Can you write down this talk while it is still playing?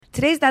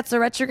Today's That's So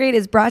Retrograde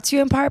is brought to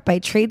you in part by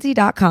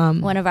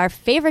Tradesy.com. One of our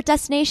favorite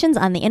destinations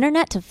on the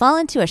internet to fall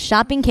into a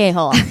shopping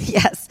K-hole.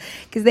 Yes,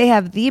 because they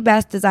have the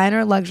best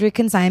designer luxury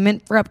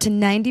consignment for up to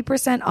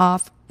 90%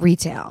 off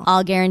retail.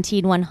 All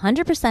guaranteed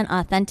 100%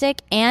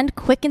 authentic and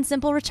quick and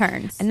simple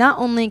returns. And not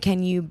only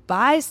can you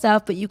buy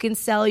stuff, but you can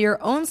sell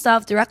your own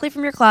stuff directly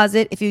from your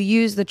closet if you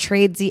use the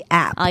Tradesy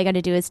app. All you got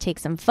to do is take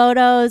some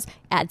photos,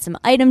 add some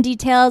item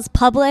details,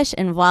 publish,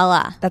 and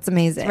voila. That's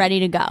amazing. It's ready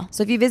to go.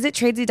 So if you visit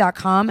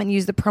Tradesy.com and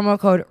use the promo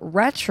code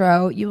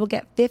RETRO, you will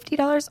get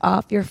 $50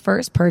 off your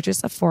first purchase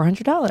of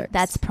 $400.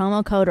 That's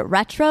promo code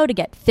RETRO to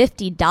get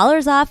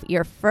 $50 off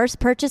your first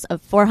purchase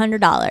of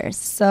 $400.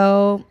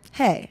 So,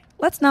 hey,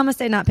 let's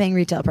namaste not paying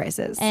retail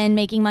prices. And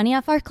making money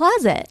off our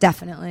closet.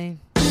 Definitely.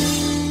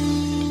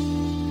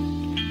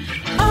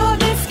 Oh,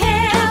 this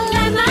kale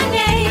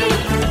lemonade,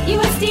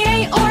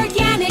 USDA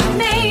organic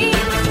made.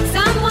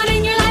 Someone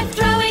in your life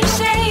throwing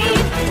shade.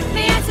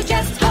 The answer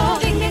just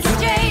holding this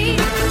jade.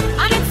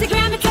 On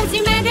Instagram it says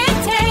you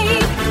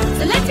meditate.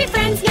 So let's be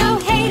friends, no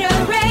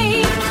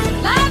haterade.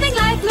 Loving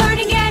life,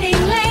 learning, getting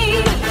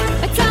laid.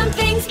 But some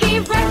things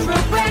keep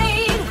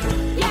retrograde.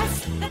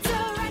 Yes, that's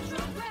so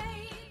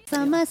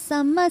retrograde.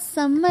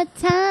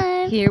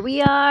 Summertime. Here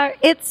we are.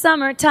 It's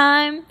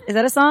summertime. Is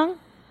that a song?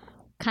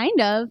 Kind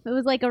of. It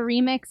was like a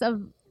remix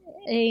of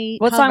a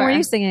What cover. song were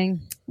you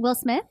singing? Will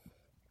Smith.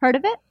 Heard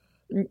of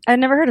it? I've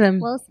never heard of him.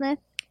 Will Smith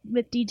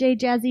with DJ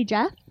Jazzy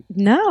Jeff.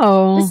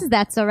 No. This is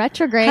That's So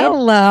Retrograde.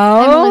 Hello.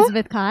 I'm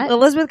Elizabeth Cott.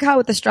 Elizabeth Cott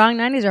with the strong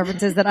 90s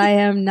references that I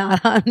am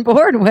not on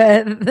board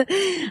with.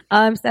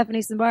 I'm Stephanie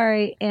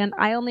Sambari, and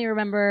I only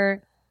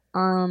remember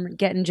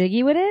getting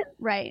jiggy with it.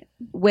 Right.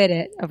 With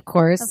it, of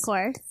course. Of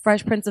course.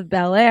 Fresh Prince of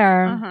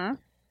Bel-Air. Uh-huh.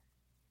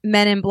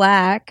 Men in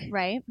Black.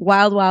 Right.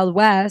 Wild Wild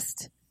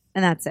West.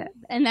 And that's it.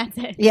 And that's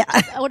it. Yeah.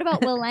 What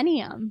about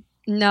Millennium?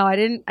 No, I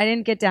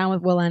didn't get down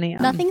with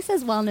Millennium. Nothing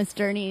says wellness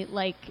journey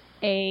like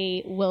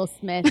a Will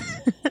Smith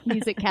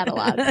music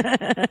catalog.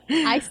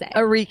 I say.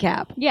 A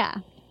recap. Yeah.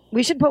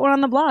 We should put one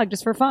on the blog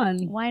just for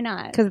fun. Why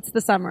not? Because it's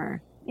the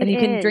summer. And It you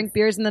can is. drink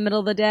beers in the middle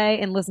of the day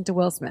and listen to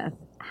Will Smith.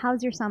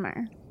 How's your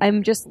summer?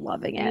 I'm just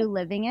loving Are it. you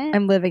living it?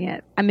 I'm living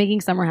it. I'm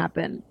making summer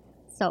happen.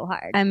 So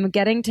hard. I'm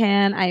getting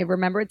tan. I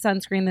remembered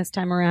sunscreen this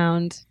time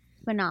around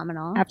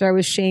Phenomenal. after I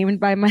was shamed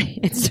by my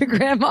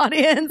Instagram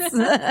audience.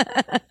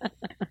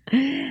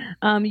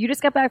 You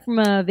just got back from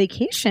a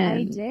vacation.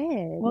 I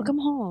did. Welcome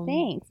home.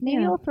 Thanks.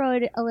 Maybe Yeah. we'll throw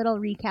a little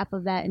recap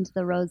of that into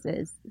the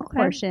roses Okay.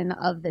 portion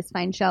of this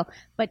fine show.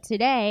 But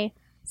today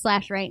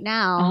 / right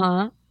now,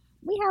 Uh-huh.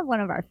 we have one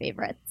of our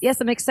favorites.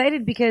 Yes, I'm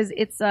excited because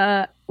it's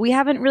we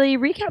haven't really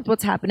recapped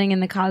what's happening in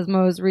the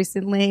cosmos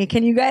recently.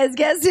 Can you guys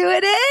guess who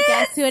it is?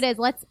 Guess who it is?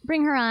 Let's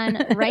bring her on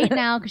right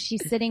now because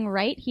she's sitting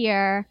right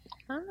here.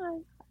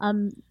 Hi.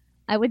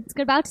 I was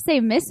about to say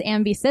Miss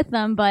Ambi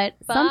Sitham, but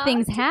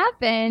something's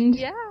happened.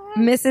 Yeah.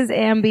 Mrs.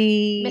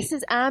 Ambi.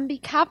 Mrs.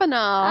 Ambi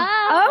Kavanaugh.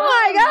 Oh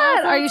my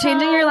God! Are you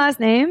changing your last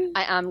name?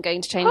 I am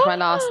going to change my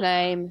last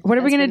name. What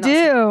are we There's gonna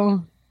been lots do?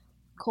 of-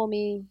 Call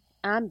me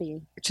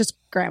Ambi. It's just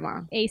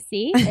grandma.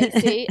 AC?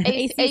 AC.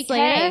 AC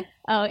Slater?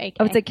 Oh, AK.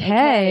 Oh, it's a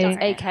K.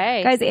 It's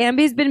AK. Guys,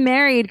 Ambi's been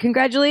married.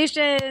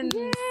 Congratulations!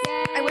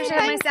 I wish I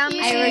had my sound you.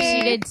 machine. I wish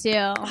you did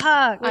too.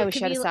 Hug. I wish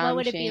you had a What sound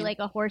would it be, machine. like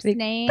a horse Big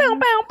name? Bow,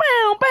 bow,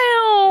 bow,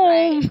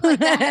 bow. Like,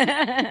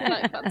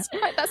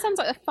 that sounds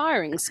like a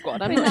firing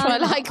squad. I'm not sure I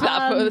like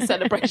that for the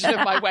celebration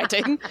of my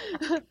wedding.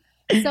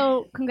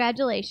 So,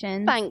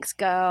 congratulations. Thanks,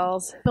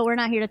 girls. But we're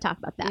not here to talk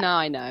about that. No,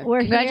 I know. We're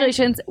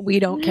Congratulations. We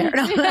don't care.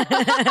 here.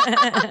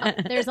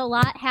 There's a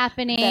lot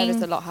happening There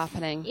is a lot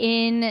happening.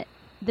 in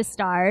the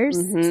stars.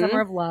 Mhm.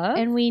 Summer of Love.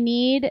 And we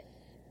need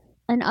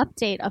an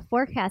update, a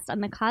forecast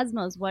on the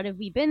cosmos. What have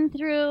we been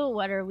through?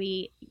 What are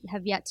we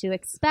have yet to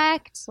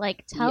expect?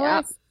 Like, tell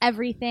Yep. us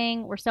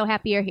everything. We're so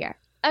happy you're here.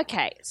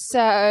 Okay,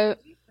 so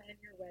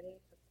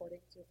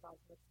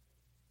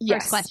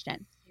First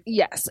question.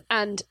 Yes,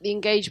 and the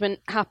engagement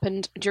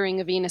happened during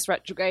a Venus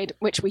retrograde,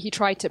 which he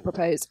tried to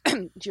propose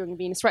during a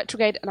Venus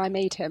retrograde, and I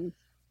made him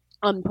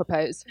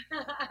unpropose.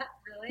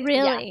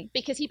 Really? Yeah,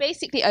 because he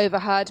basically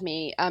overheard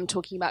me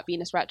talking about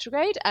Venus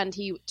retrograde, and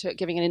he took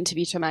giving an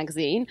interview to a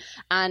magazine,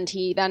 and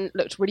he then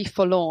looked really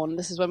forlorn.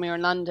 This is when we were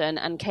in London,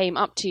 and came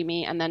up to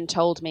me and then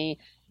told me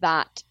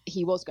that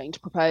he was going to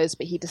propose,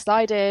 but he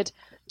decided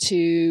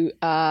to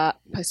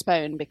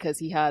postpone because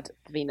he heard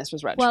Venus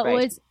was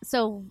retrograde.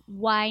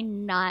 Why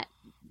not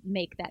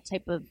make that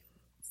type of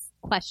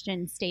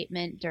question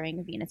statement during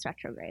a Venus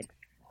retrograde?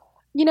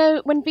 You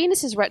know, when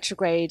Venus is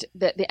retrograde,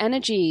 the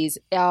energies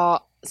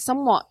are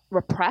somewhat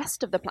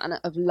repressed of the planet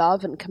of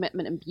love and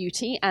commitment and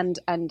beauty and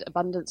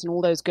abundance and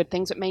all those good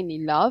things, but mainly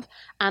love.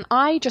 And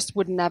I just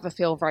would never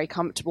feel very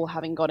comfortable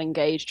having got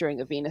engaged during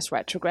a Venus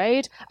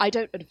retrograde. I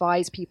don't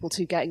advise people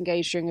to get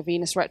engaged during a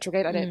Venus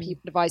retrograde. I don't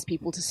advise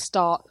people to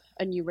start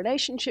a new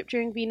relationship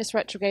during Venus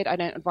retrograde. I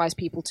don't advise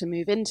people to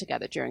move in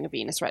together during a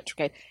Venus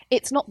retrograde.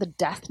 It's not the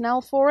death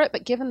knell for it,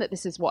 but given that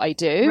this is what I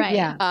do, Right.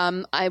 Yeah.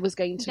 I was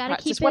going to Gotta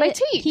practice keep what I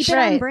it, teach. Keep it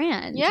on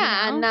brand. Yeah, you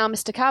know? and now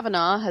Mr.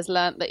 Kavanagh has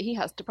learned that he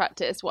has to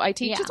practice what I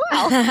teach Yeah. as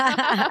well.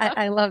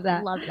 I love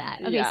that. Love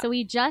that. Okay, Yeah. so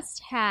we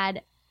just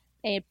had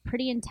a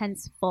pretty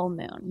intense full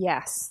moon.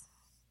 Yes.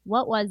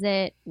 What was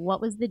it?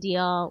 What was the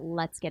deal?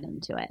 Let's get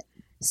into it.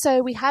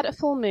 So we had a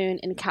full moon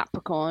in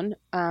Capricorn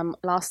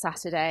last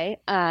Saturday,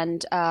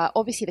 and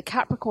obviously the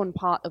Capricorn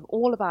part of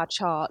all of our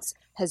charts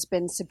has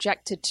been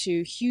subjected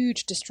to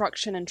huge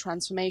destruction and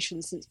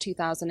transformation since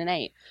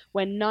 2008.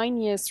 We're 9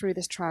 years through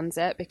this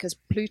transit because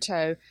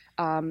Pluto,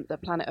 the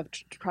planet of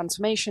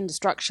transformation,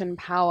 destruction,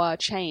 power,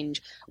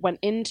 change, went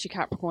into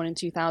Capricorn in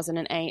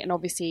 2008, and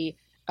obviously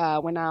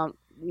we're now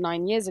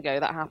 9 years ago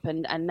that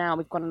happened, and now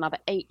we've got another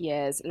 8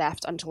 years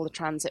left until the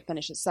transit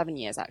finishes. 7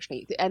 years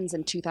actually. It ends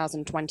in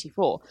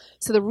 2024.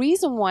 So the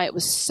reason why it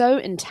was so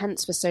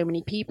intense for so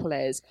many people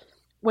is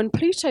when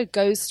Pluto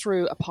goes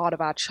through a part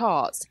of our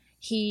charts,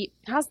 he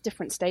has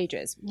different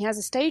stages. He has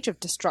a stage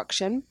of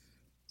destruction,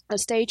 a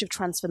stage of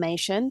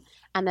transformation,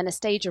 and then a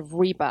stage of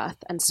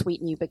rebirth and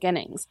sweet new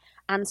beginnings.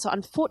 And so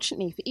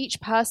unfortunately for each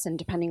person,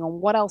 depending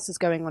on what else is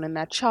going on in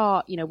their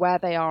chart, where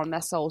they are on their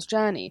soul's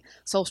journey,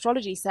 soul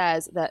astrology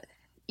says that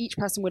each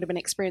person would have been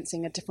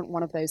experiencing a different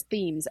one of those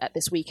themes at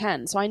this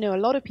weekend. So I know a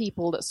lot of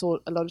people that saw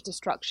a lot of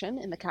destruction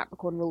in the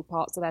Capricorn ruled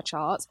parts of their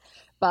charts.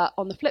 But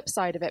on the flip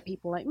side of it,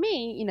 people like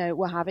me,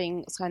 were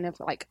having kind of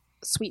like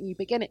sweet new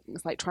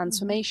beginnings, like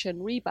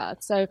transformation,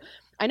 rebirth. So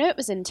I know it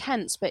was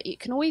intense, but it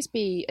can always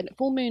be, and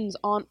full moons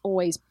aren't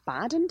always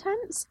bad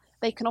intense.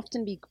 They can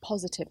often be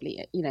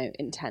positively,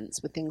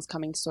 intense with things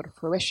coming to sort of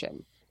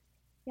fruition.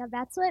 Yeah,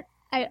 that's what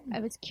I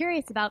was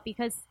curious about,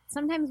 because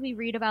sometimes we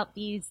read about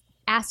these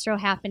astro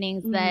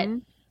happenings that,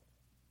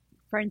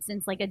 for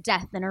instance, like a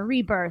death and a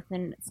rebirth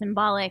and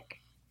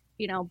symbolic,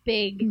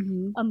 big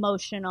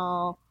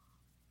emotional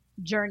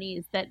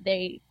journeys that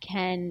they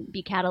can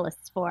be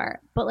catalysts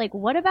for. But like,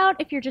 what about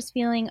if you're just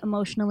feeling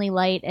emotionally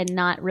light and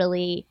not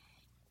really,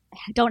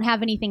 don't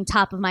have anything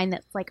top of mind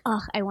that's like,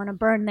 oh, I want to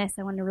burn this,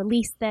 I want to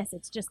release this.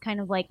 It's just kind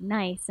of like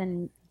nice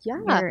and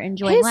you're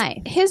enjoying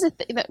life. Here's the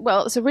thing.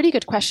 Well, it's a really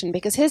good question,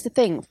 because here's the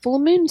thing. Full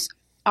moons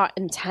are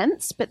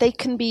intense, but they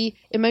can be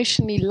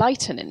emotionally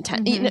light and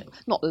intense.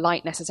 Not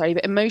light necessarily,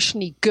 but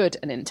emotionally good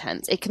and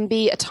intense. It can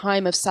be a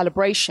time of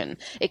celebration.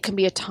 It can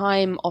be a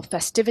time of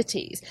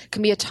festivities. It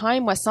can be a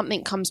time where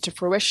something comes to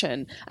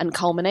fruition and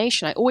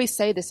culmination. I always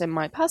say this in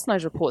my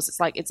personalized reports. It's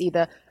like it's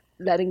either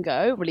letting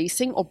go,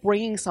 releasing, or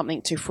bringing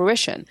something to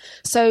fruition.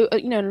 So,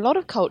 in a lot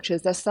of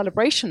cultures, there's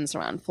celebrations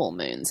around full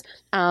moons.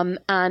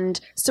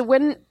 And so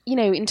when,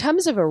 in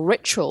terms of a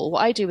ritual,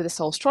 what I do with the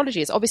soul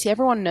astrology is obviously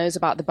everyone knows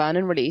about the burn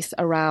and release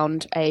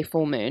around a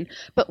full moon.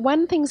 But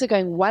when things are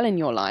going well in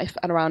your life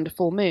and around a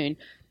full moon,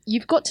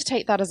 you've got to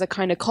take that as a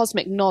kind of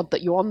cosmic nod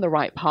that you're on the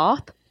right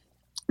path,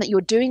 that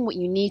you're doing what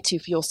you need to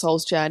for your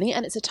soul's journey,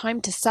 and it's a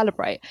time to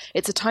celebrate.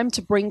 It's a time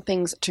to bring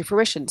things to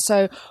fruition.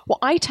 So what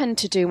I tend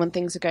to do when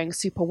things are going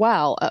super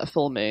well at a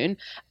full moon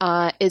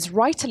is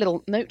write a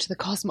little note to the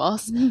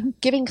cosmos,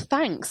 giving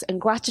thanks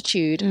and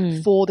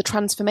gratitude for the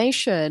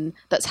transformation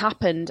that's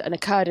happened and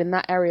occurred in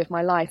that area of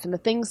my life and the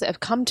things that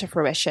have come to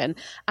fruition.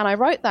 And I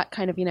wrote that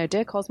kind of,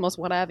 dear cosmos,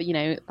 whatever,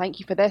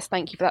 thank you for this,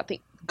 thank you for that thing.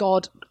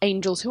 God,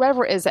 angels,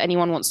 whoever it is that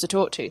anyone wants to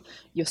talk to,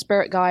 your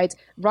spirit guides,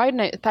 write a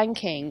note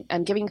thanking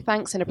and giving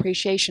thanks and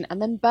appreciation,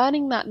 and then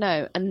burning that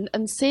note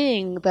and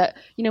seeing that,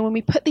 when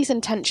we put these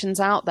intentions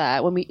out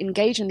there, when we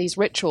engage in these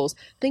rituals,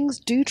 things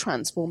do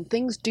transform,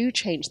 things do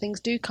change, things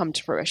do come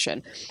to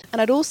fruition.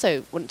 And I'd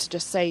also want to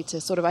just say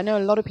to sort of, I know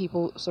a lot of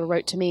people sort of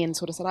wrote to me and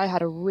sort of said, I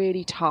had a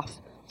really tough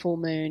full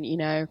moon,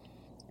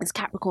 this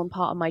Capricorn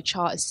part of my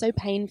chart is so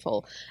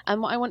painful.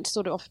 And what I want to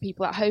sort of offer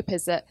people that hope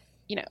is that,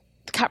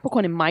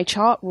 Capricorn in my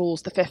chart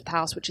rules the 5th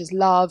house, which is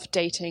love,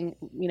 dating,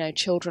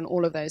 children,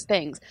 all of those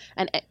things.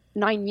 And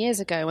 9 years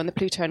ago, when the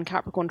Pluto and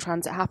Capricorn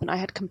transit happened, I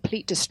had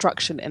complete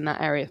destruction in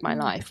that area of my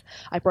life.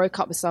 I broke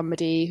up with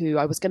somebody who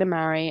I was going to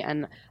marry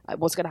and I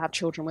was going to have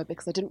children with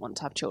because I didn't want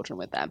to have children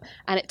with them.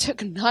 And it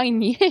took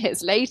 9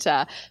 years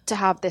later to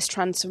have this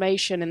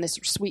transformation and this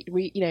sweet,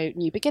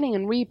 new beginning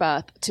and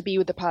rebirth to be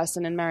with the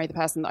person and marry the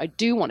person that I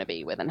do want to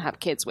be with and have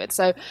kids with.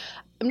 So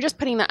I'm just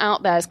putting that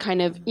out there as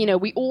kind of,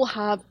 we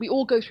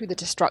all go through the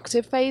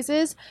destructive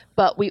phases,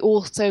 but we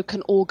also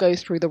can all go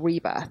through the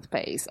rebirth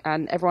phase,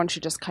 and everyone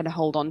should just kind of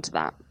hold on to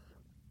that.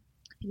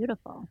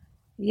 Beautiful.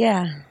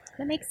 Yeah.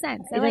 That makes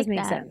sense. It does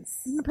make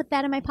sense. I'm going to put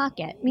that in my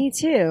pocket. Me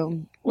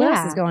too. What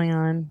else is going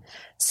on?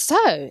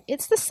 So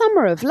it's the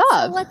summer of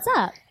love. So what's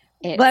up?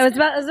 But I was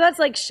about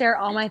to like share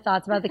all my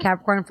thoughts about the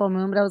Capricorn full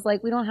moon, but I was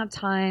like, we don't have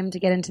time to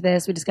get into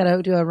this. We just got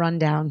to do a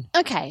rundown.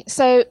 Okay,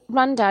 so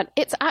rundown.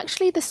 It's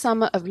actually the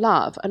summer of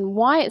love, and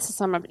why it's the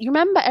summer of... You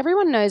remember,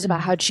 everyone knows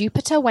about how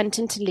Jupiter went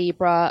into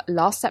Libra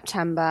last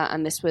September,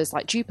 and this was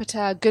like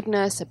Jupiter,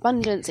 goodness,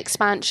 abundance,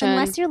 expansion.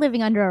 Unless you're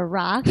living under a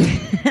rock.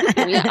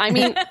 I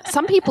mean,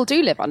 some people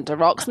do live under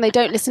rocks, and they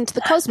don't listen to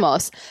the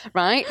cosmos,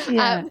 right?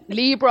 Yeah.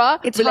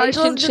 Libra, It's hard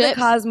to listen to the relationships.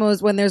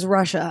 cosmos when there's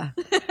Russia.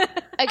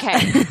 Okay.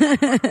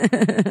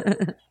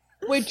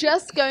 We're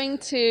just going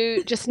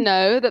to just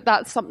know that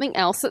that's something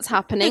else that's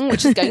happening,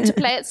 which is going to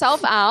play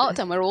itself out,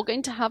 and we're all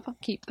going to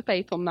keep the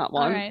faith on that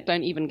one. All right.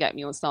 Don't even get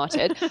me on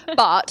started.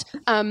 But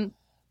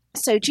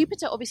so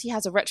Jupiter obviously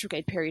has a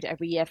retrograde period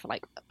every year for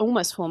like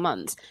almost 4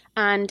 months,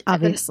 and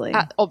Obviously.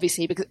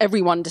 obviously because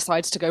everyone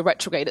decides to go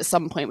retrograde at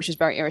some point, which is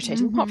very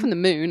irritating. Apart from the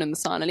moon and the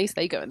sun, at least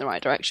they go in the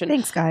right direction.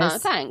 Thanks,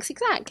 guys. Thanks,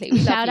 exactly.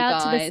 We Shout love you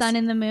out to the guys. sun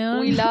and the moon.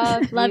 We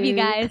love you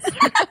guys.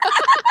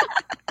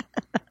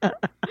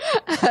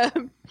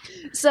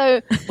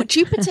 So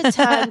Jupiter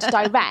turned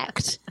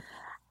direct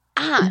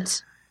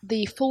at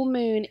the full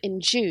moon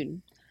in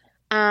June,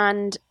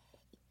 and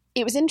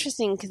it was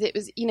interesting because it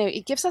was,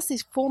 it gives us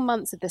these 4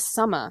 months of this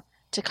summer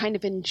to kind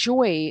of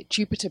enjoy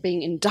Jupiter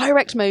being in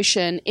direct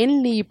motion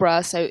in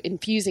Libra, so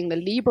infusing the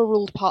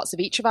Libra-ruled parts of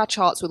each of our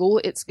charts with all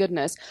its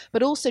goodness,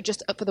 but also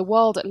just for the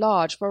world at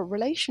large, for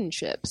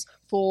relationships,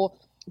 for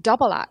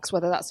double acts,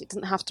 whether it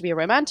doesn't have to be a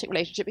romantic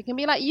relationship. It can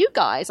be like you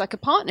guys, like a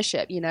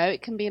partnership,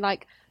 it can be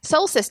like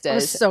soul sisters. That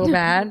was so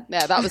bad.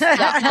 Yeah, that was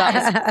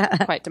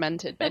quite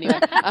demented. But anyway,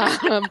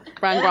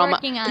 We're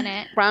working on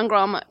it. Brown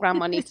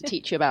grandma needs to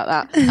teach you about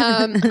that.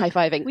 High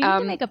fiving. We need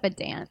to make up a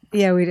dance.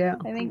 Yeah, we do.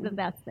 I think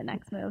that's the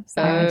next move.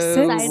 Oh, 5,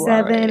 6,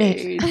 7,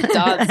 8.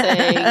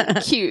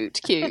 Dancing.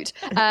 Cute.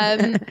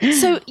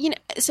 So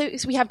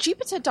we have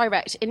Jupiter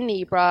direct in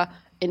Libra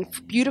in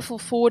beautiful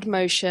forward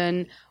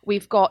motion.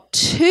 We've got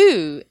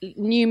 2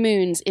 new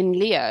moons in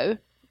Leo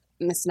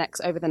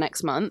over the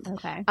next month.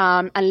 Okay.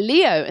 And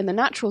Leo in the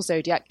natural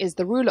zodiac is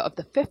the ruler of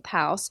the 5th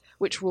house,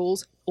 which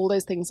rules all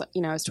those things that,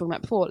 I was talking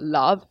about before: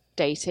 love,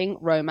 dating,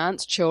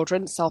 romance,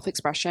 children,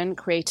 self-expression,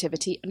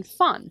 creativity, and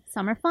fun.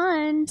 Summer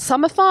fun.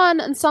 Summer fun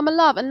and summer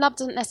love. And love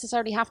doesn't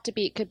necessarily have to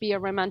be, it could be a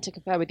romantic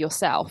affair with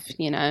yourself,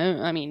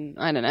 I mean,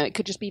 I don't know. It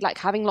could just be like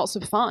having lots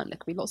of fun. It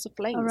could be lots of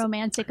flings. A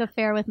romantic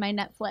affair with my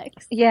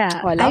Netflix.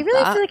 Yeah. Oh, I love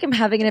really that. feel like I'm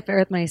having an affair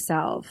with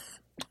myself.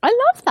 I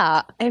love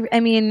that. I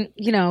mean,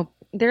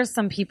 there's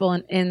some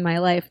people in my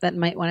life that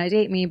might want to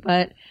date me,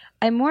 but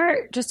I'm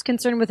more just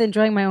concerned with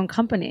enjoying my own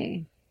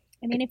company.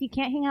 I mean, if you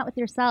can't hang out with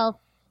yourself,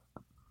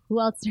 who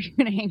else are you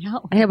going to hang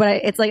out with? Yeah,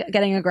 but it's like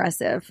getting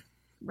aggressive.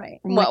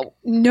 Right. I'm like,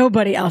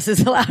 nobody else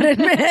is allowed in.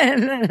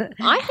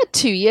 I had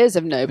 2 years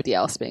of nobody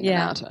else being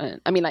allowed.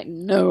 I mean, like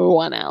no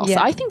one else.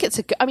 Yeah. I think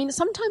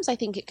sometimes I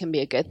think it can be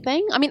a good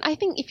thing. I mean, I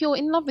think if you're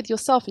in love with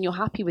yourself and you're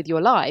happy with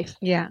your life,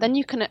 then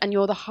you can, and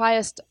you're the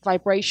highest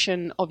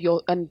vibration of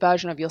and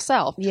version of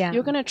yourself,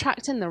 you're going to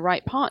attract in the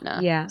right partner.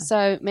 Yeah.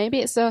 So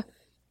maybe it's a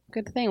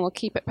good thing. We'll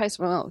keep it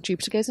posted. Well,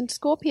 Jupiter goes into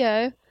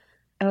Scorpio.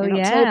 Oh, in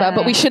yeah. October,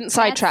 but we shouldn't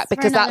sidetrack for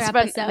because that's another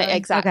episode.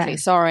 exactly. Okay.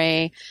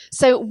 Sorry.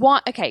 So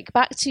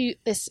back to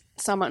this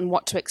summer and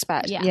what to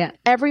expect. Yeah.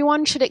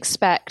 Everyone should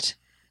expect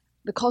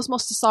the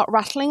cosmos to start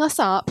rattling us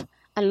up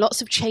and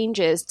lots of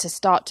changes to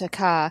start to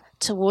occur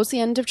towards the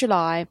end of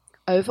July,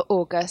 over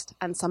August,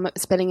 and some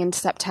spilling into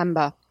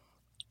September.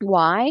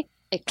 Why?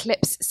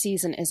 Eclipse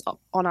season is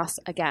on us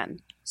again.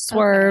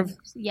 Swerve. Okay.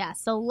 Yeah.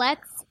 So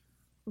let's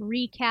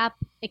recap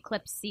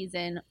eclipse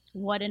season.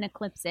 What an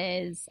eclipse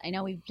is. I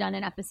know we've done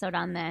an episode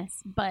on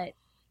this, but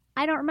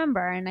I don't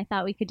remember, and I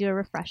thought we could do a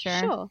refresher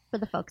for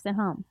the folks at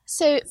home.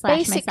 So /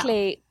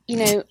 basically,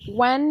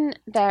 when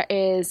there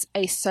is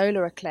a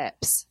solar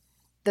eclipse,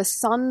 the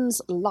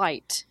sun's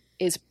light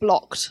is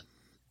blocked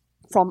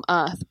from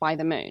Earth by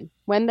the moon.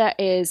 When there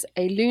is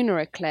a lunar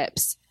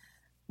eclipse,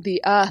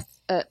 the Earth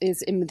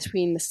is in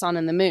between the sun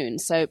and the moon.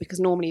 So because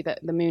normally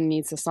the moon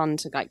needs the sun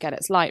to get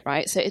its light,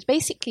 right? So it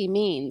basically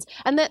means,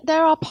 and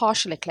there are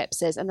partial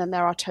eclipses and then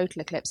there are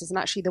total eclipses. And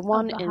actually the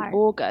one in heart.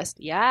 August,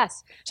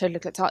 total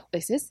eclipse.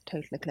 This is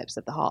total eclipse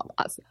of the heart.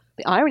 That's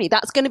the irony.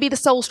 That's going to be the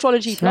Soul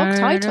Astrology blog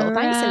title.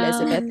 Thanks,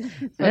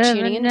 Elizabeth, for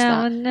tuning into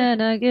that. And then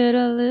I get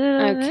a little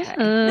Okay.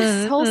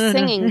 This whole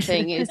singing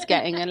thing is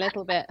getting a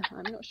little bit,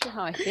 I'm not sure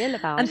how I feel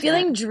about it. I'm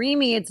feeling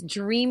dreamy. It's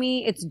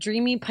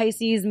dreamy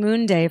Pisces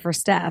moon day for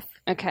Steph.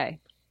 Okay.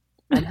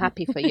 I'm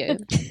happy for you.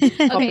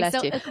 God Okay, bless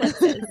so you.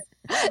 eclipses.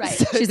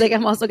 Right. She's like,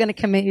 I'm also going to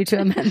commit you to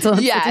a mental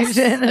institution.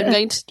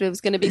 Yes, there's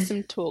going to be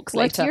some talks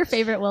What's later. your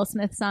favorite Will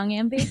Smith song,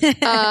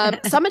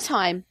 Ambi?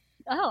 Summertime.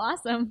 Oh,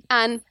 awesome.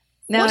 And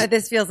Now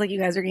this feels like you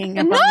guys are getting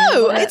up.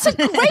 No, on me it's a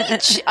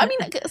great. I mean,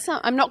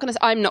 I'm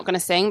not gonna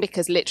sing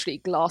because literally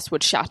glass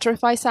would shatter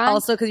if I sang.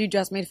 Also, because you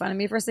just made fun of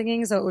me for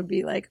singing, so it would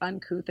be like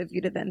uncouth if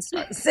you to then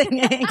start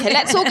singing. Okay,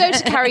 let's all go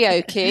to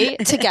karaoke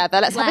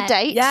together. Let's have a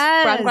date.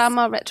 Yes.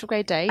 Grandma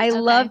retrograde date. I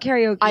love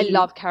karaoke. I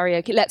love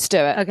karaoke. Let's do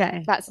it.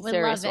 Okay. That's a We'll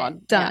serious love it.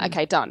 one. Done. Yeah,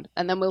 okay, done.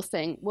 And then we'll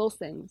sing.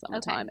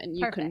 Summertime, and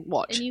you can Perfect.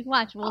 watch. And you can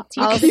watch. We'll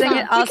teach I'll you sing songs.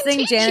 it. I'll can sing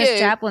teach Janis you.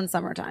 Joplin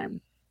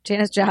Summertime.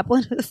 Janis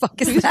Joplin? Who the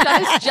fuck is Who's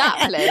that? Janis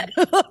Joplin?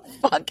 Who the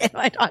fuck am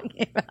I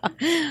talking about?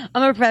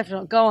 I'm a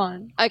professional. Go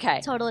on.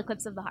 Okay. Total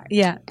eclipse of the heart.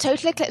 Yeah.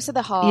 Total eclipse of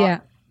the heart. Yeah.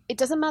 It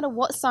doesn't matter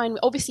what sign.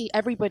 Obviously,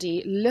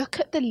 everybody look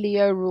at the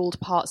Leo ruled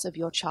parts of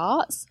your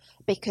charts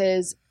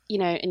because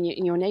in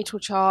your natal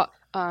chart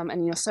and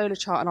in your solar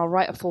chart, and I'll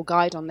write a full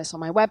guide on this on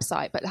my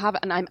website. But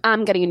I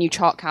am getting a new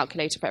chart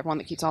calculator for everyone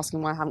that keeps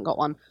asking why I haven't got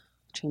one.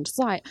 Change the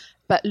site,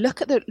 but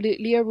look at the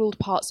Leo ruled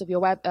parts of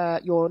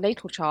your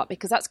natal chart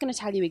because that's going to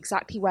tell you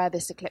exactly where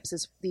these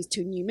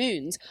 2 new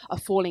moons are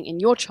falling in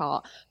your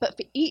chart. But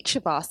for each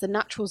of us, the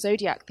natural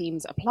zodiac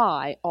themes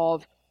apply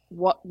of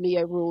what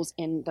Leo rules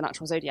in the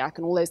natural zodiac,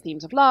 and all those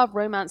themes of love,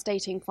 romance,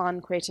 dating, fun,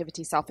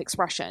 creativity,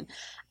 self-expression.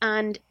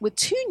 And with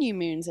 2 new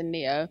moons in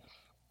Leo,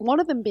 one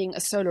of them being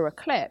a solar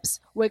eclipse,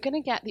 we're going to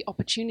get the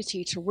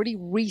opportunity to really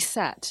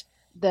reset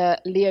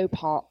the Leo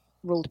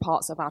ruled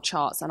parts of our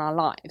charts and our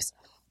lives.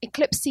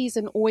 Eclipse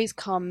season always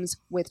comes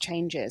with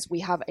changes.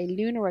 We have a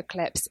lunar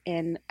eclipse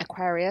in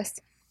Aquarius.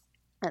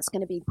 That's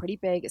going to be pretty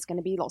big. It's going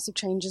to be lots of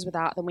changes with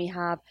that. Then we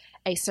have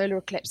a solar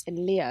eclipse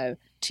in Leo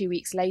 2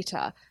 weeks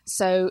later.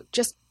 So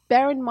just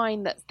bear in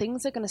mind that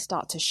things are going to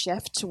start to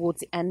shift towards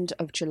the end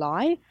of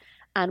July.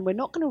 And we're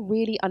not going to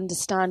really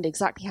understand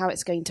exactly how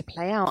it's going to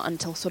play out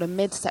until sort of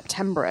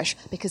mid-September-ish.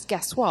 Because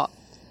guess what?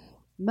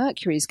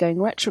 Mercury's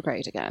going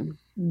retrograde again.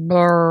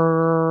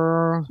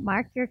 Brrr.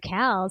 Mark your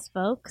cows,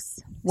 folks.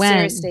 When?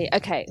 Seriously.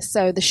 Okay,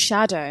 so the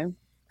shadow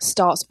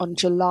starts on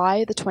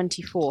July the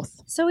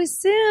 24th. So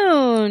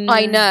soon.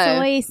 I know.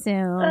 Soy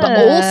soon. But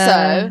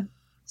also,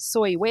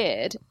 soy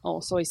weird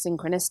or soy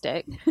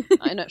synchronistic.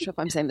 I'm not sure if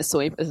I'm saying the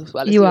soy as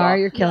well as You are.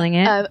 You're killing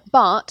it.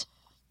 But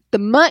the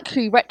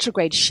Mercury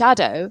retrograde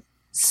shadow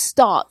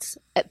starts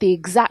at the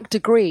exact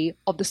degree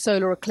of the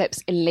solar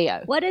eclipse in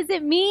Leo. What does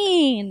it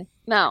mean?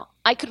 Now,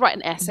 I could write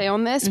an essay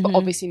on this, but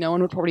obviously no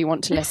one would probably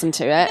want to listen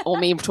to it or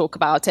me talk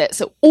about it.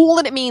 So all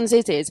that it means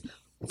is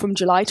from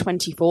July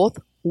 24th,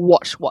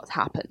 watch what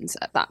happens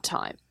at that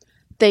time.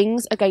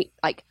 Things are going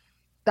like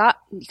that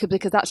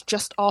because that's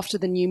just after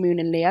the new moon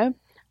in Leo,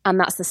 and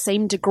that's the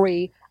same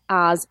degree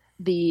as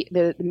the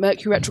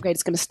Mercury retrograde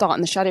is going to start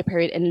in the shadow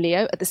period in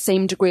Leo at the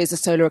same degree as the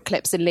solar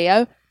eclipse in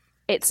Leo.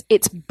 It's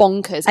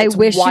bonkers. I It's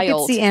wish wild. you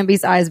could see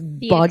Ambi's eyes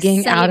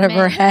bugging out of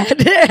her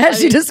excitement. head as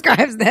she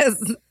describes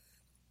this.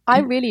 I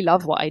really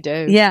love what I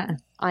do. Yeah.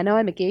 I know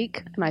I'm a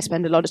geek and I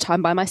spend a lot of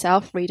time by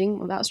myself reading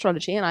about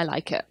astrology and I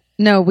like it.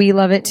 No, we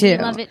love it too. We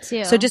love it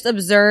too. So just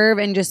observe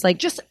and just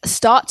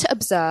Start to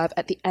observe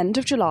at the end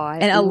of July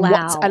And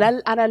allow.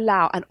 and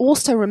allow. And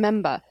also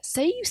remember,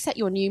 say you set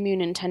your new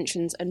moon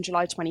intentions on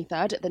July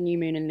 23rd at the new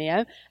moon in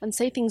Leo, and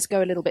say things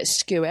go a little bit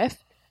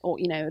skew-iff or,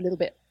 a little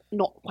bit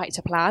not quite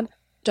to plan.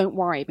 Don't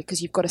worry,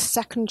 because you've got a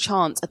second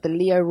chance at the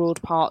Leo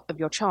ruled part of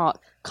your chart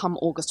come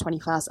August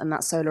 21st and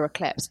that solar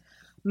eclipse.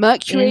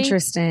 Mercury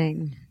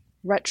interesting.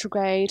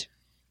 retrograde,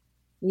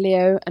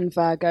 Leo and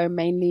Virgo,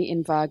 mainly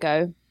in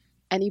Virgo.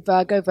 Any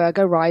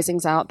Virgo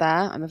risings out there,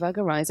 I'm a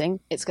Virgo rising,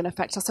 it's going to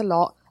affect us a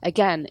lot.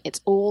 Again, it's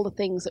all the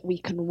things that we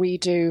can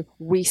redo,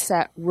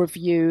 reset,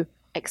 review,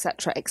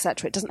 etc.,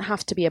 etc. It doesn't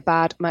have to be a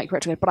bad Mercury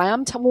retrograde, but I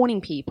am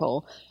warning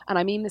people, and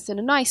I mean this in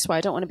a nice way,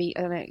 I don't want to be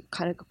in a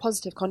kind of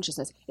positive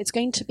consciousness. It's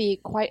going to be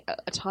quite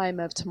a time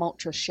of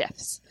tumultuous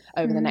shifts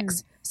over the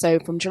next, so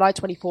from July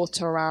 24th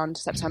to around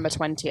September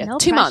 20th. No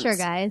 2 pressure, months.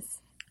 guys.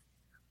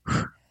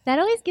 That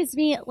always gives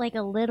me like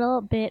a little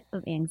bit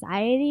of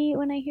anxiety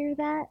when I hear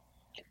that.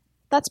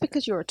 That's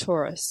because you're a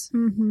Taurus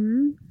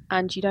Mm-hmm.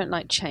 and you don't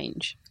like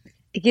change.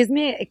 It gives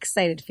me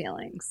excited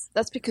feelings.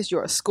 That's because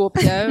you're a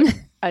Scorpio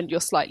and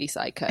you're slightly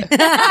psycho.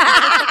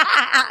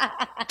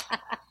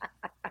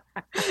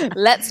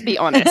 Let's be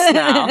honest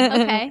now.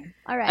 Okay.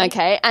 All right.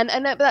 Okay. And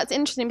but that's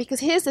interesting because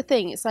here's the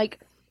thing. It's like,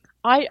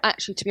 I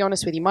actually, to be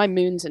honest with you, my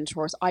moon's in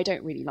Taurus. I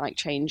don't really like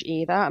change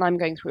either. And I'm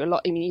going through a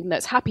lot. I mean, even though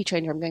it's happy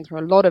change, I'm going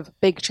through a lot of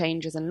big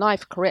changes in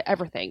life, career,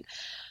 everything.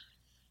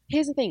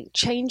 Here's the thing.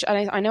 Change,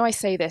 and I know I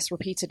say this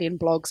repeatedly in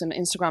blogs and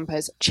Instagram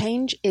posts,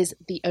 change is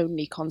the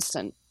only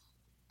constant.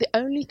 The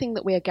only thing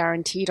that we are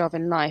guaranteed of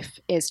in life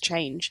is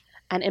change.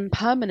 And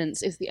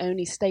impermanence is the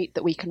only state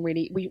that we can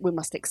really, we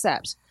must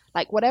accept.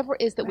 Like whatever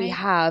it is that we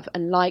have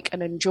and like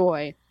and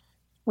enjoy,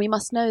 we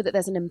must know that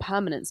there's an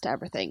impermanence to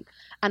everything.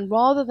 And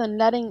rather than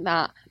letting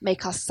that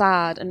make us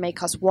sad and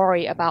make us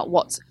worry about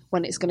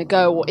when it's going to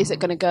go, or is it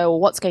going to go,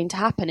 or what's going to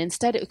happen,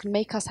 instead it can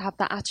make us have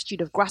that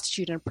attitude of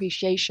gratitude and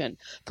appreciation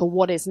for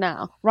what is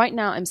now. Right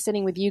now, I'm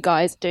sitting with you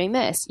guys doing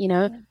this,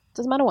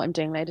 doesn't matter what I'm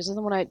doing later,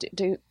 doesn't want to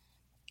do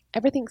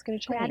everything's going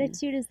to change.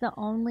 Gratitude is the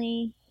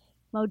only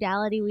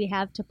modality we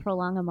have to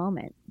prolong a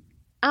moment.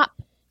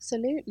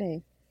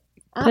 Absolutely.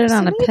 Put it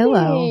on a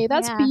pillow.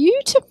 That's Yeah.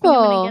 beautiful.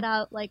 I'm gonna get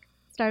out, like,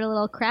 start a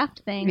little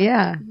craft thing.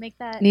 Yeah. Make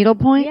that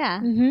Needlepoint? Yeah.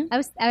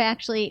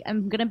 Mm-hmm.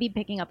 I'm gonna be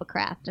picking up a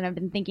craft, and I've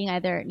been thinking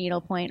either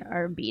needlepoint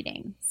or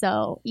beading.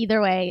 So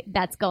either way,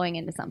 that's going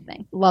into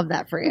something. Love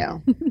that for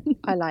you.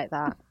 I like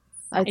that.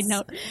 Side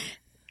note.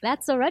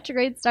 That's So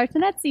Retrograde starts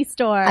an Etsy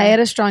store. I had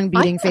a strong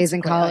beading That's phase a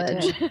in great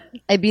college. idea.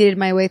 I beaded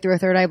my way through a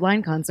Third Eye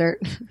Blind concert.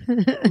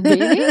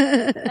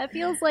 Really? That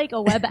feels like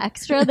a web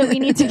extra that we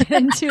need to get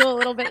into a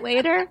little bit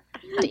later.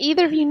 Do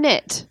either of you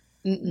knit?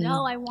 Mm-mm.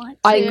 No, I want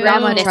to. I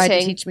Grandma love tried to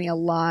knitting. teach me a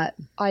lot.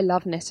 I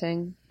love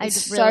knitting. I It's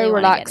just so really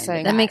wanna get into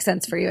relaxing. That makes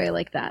sense for you. I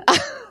like that.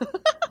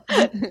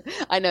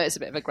 I know it's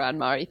a bit of a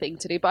grandma-y thing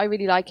to do, but I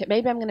really like it.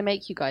 Maybe I'm going to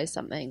make you guys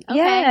something. Okay.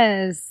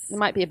 Yes. It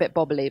might be a bit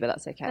bobbly, but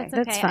that's okay. That's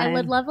okay. That's I fine.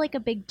 would love like a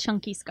big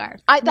chunky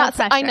scarf. I No know.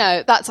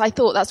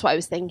 pressure. That's what I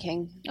was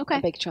thinking. Okay.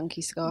 A big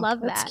chunky scarf.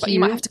 Love That's that. But you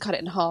might cute. have to cut it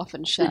in half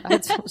and share.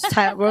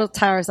 We'll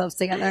tie ourselves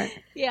together.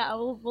 Yeah,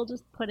 we'll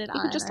just put it You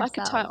on. can just like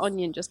a tight ourselves.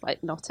 onion, just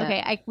like knot it.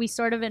 Okay, we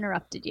sort of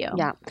interrupted you.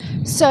 Yeah.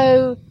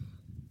 So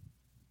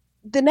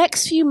the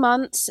next few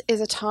months is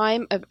a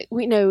time of,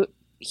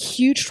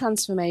 huge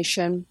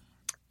transformation,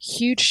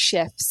 huge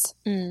shifts.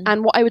 Mm.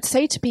 And what I would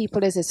say to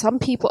people is some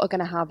people are going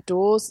to have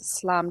doors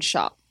slammed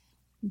shut.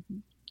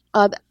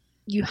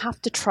 You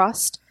have to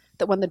trust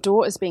that when the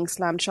door is being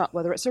slammed shut,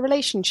 whether it's a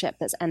relationship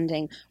that's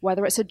ending,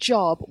 whether it's a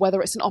job,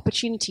 whether it's an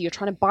opportunity, you're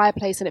trying to buy a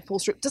place and it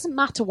falls through, it doesn't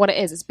matter what it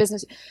is, it's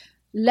business.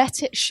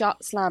 Let it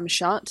slam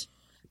shut,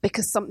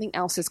 because something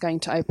else is going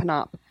to open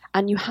up.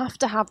 And you have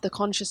to have the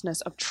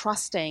consciousness of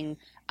trusting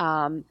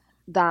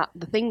that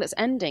the thing that's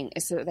ending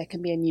is so that there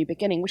can be a new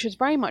beginning, which is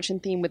very much in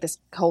theme with this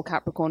whole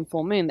Capricorn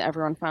full moon that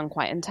everyone found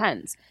quite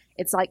intense.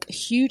 It's like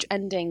huge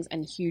endings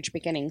and huge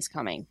beginnings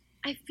coming.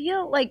 I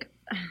feel like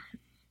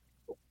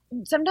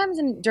sometimes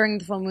during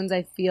the full moons,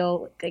 I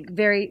feel like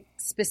very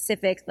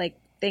specific, like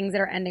things that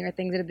are ending or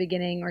things that are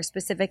beginning or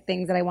specific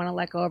things that I want to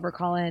let go of or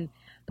call in.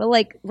 But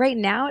like right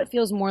now, it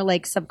feels more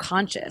like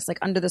subconscious, like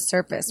under the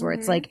surface, where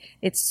it's like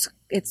it's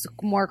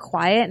more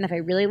quiet, and if I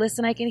really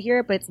listen, I can hear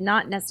it. But it's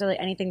not necessarily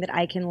anything that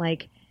I can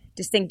like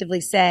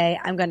distinctively say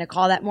I'm going to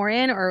call that more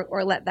in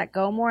or let that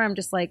go more. I'm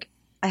just like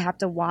I have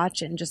to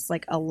watch and just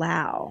like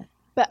allow.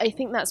 But I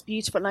think that's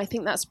beautiful, and I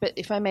think that's, but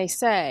if I may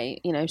say,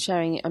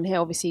 sharing it on here,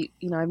 obviously,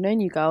 I've known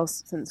you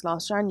girls since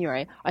last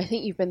January. I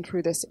think you've been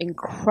through this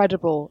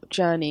incredible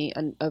journey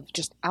and of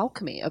just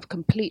alchemy, of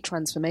complete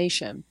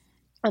transformation.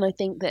 And I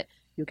think that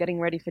you're getting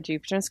ready for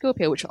Jupiter and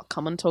Scorpio, which I'll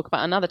come and talk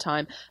about another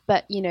time.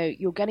 But,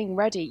 you're getting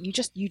ready. You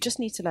just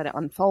need to let it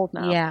unfold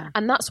now. Yeah.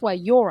 And that's where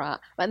you're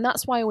at. And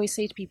that's why I always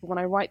say to people when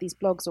I write these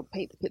blogs or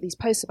put these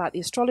posts about the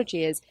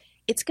astrology is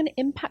it's going to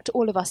impact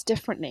all of us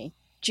differently.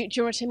 Do you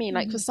know what I mean?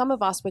 Like for some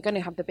of us, we're going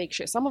to have the big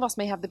shifts. Some of us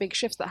may have the big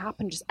shifts that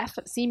happen just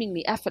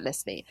seemingly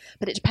effortlessly.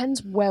 But it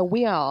depends where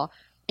we are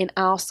in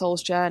our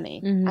soul's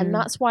journey. And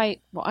that's why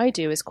what I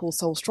do is called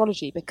soul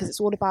astrology, because it's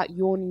all about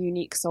your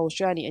unique soul's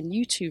journey. And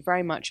you two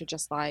very much are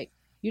just like,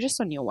 you're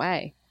just on your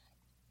way.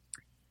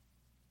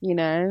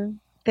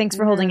 Thanks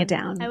for holding it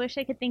down. I wish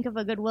I could think of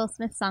a good Will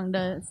Smith song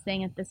to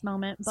sing at this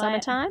moment. But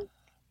Summertime?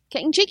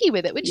 Getting jiggy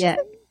with it, which Yeah,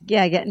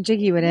 getting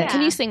jiggy with it. Yeah.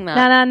 Can you sing that?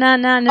 Na na na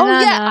na na. Oh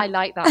yeah, na. I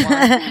like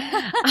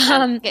that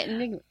one. Getting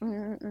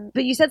jiggy.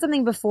 But you said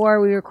something before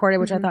we recorded,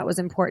 which I thought was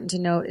important to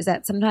note, is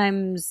that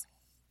sometimes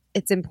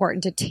it's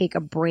important to take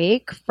a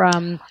break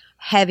from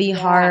heavy,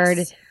 hard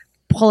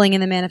pulling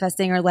in the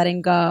manifesting or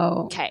letting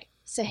go. Okay,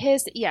 so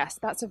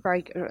that's a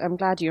very good, I'm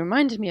glad you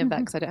reminded me of that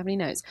because I don't have any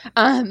notes.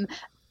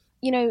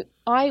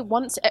 I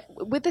once,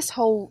 with this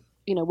whole,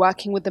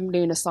 working with the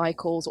lunar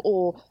cycles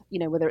or,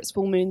 whether it's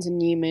full moons and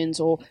new moons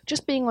or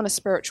just being on a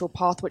spiritual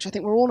path, which I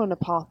think we're all on a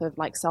path of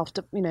like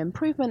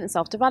improvement and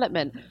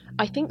self-development.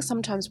 I think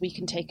sometimes we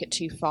can take it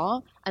too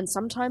far. And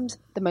sometimes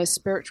the most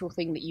spiritual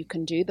thing that you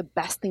can do, the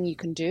best thing you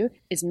can do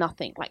is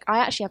nothing. Like I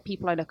actually have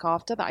people I look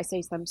after that I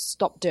say to them,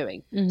 stop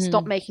doing,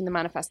 stop making the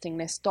manifesting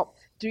list, stop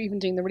even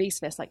doing the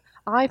release list. Like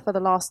for the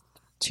last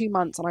 2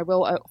 months, and I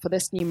will for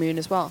this new moon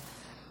as well,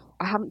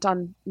 I haven't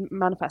done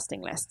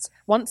manifesting lists.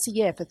 Once a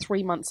year for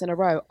 3 months in a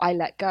row, I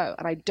let go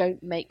and I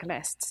don't make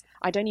lists.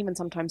 I don't even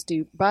sometimes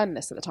do burn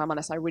lists at the time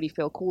unless I really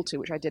feel called to,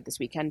 which I did this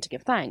weekend to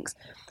give thanks.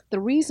 The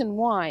reason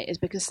why is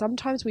because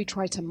sometimes we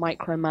try to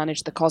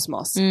micromanage the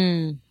cosmos.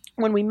 When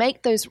we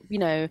make those,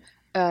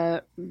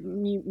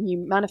 new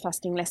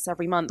manifesting lists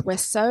every month, we're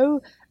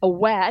so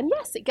aware, and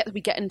yes, we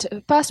get into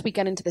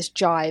this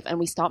jive and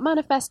we start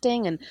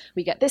manifesting and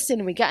we get this in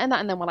and we get in that,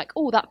 and then we're like,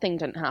 oh, that thing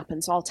didn't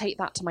happen, so I'll take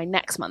that to my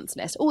next month's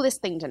list. Oh, this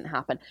thing didn't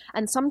happen.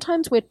 And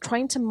sometimes we're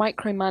trying to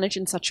micromanage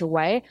in such a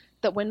way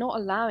that we're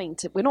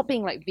not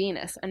being like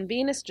Venus, and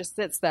Venus just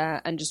sits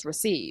there and just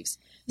receives.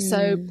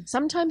 So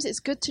sometimes it's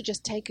good to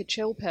just take a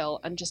chill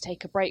pill and just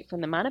take a break from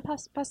the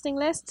manifesting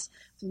lists,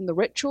 from the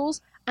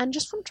rituals, and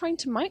just from trying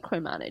to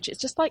micromanage. It's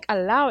just like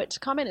allow it to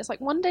come in. It's like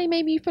one day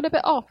maybe you feel a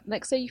bit off,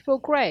 next day you feel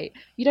great.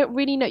 You don't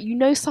really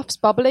know, stuff's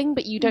bubbling,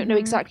 but you don't know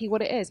exactly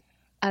what it is.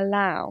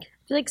 Allow.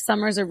 I feel like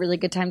summer's a really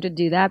good time to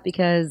do that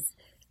because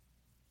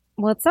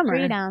Well, it's summer.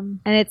 freedom.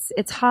 And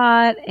it's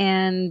hot,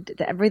 and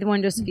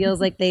everyone just feels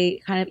like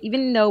they kind of,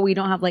 even though we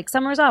don't have like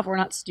summers off, we're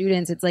not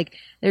students, it's like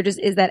there just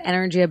is that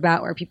energy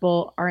about where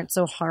people aren't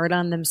so hard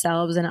on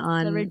themselves and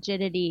on The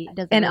rigidity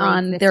doesn't and really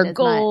on exist their as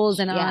goals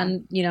much. and Yeah.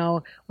 on, you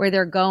know, where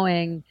they're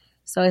going.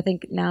 So I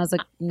think now's a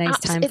nice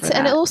time for that.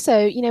 And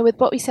also, you know, with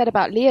what we said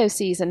about Leo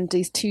season,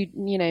 these two,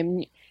 you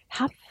know,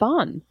 have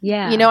fun.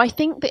 Yeah. You know, I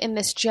think that in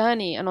this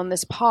journey and on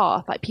this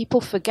path, like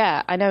people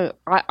forget. I know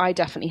I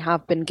definitely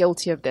have been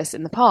guilty of this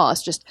in the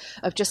past,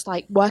 just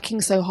like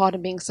working so hard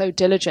and being so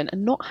diligent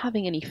and not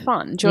having any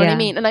fun. Do you know what I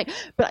mean? And like,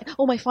 but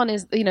all my fun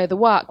is, you know, the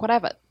work,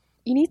 whatever.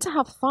 You need to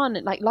have fun.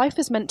 Like, life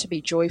is meant to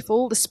be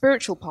joyful. The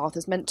spiritual path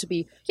is meant to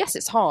be, yes,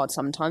 it's hard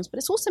sometimes, but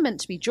it's also meant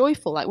to be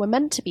joyful. Like, we're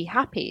meant to be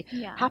happy.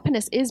 Yeah.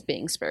 Happiness is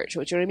being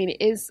spiritual. Do you know what I mean?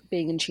 It is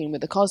being in tune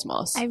with the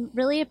cosmos. I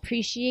really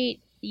appreciate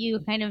you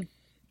kind of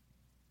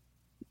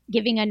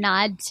giving a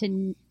nod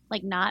to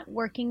like not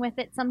working with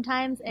it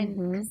sometimes.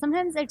 And 'cause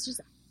sometimes it's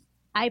just,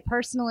 I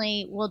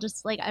personally will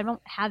just like, I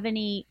don't have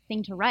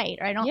anything to write,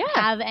 or I don't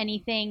have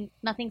anything,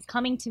 nothing's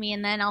coming to me.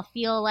 And then I'll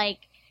feel like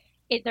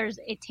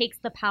it takes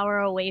the power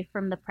away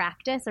from the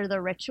practice or the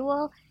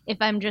ritual if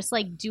I'm just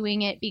like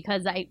doing it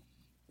because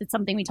it's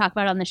something we talk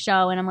about on the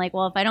show. And I'm like,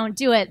 well, if I don't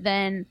do it,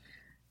 then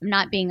I'm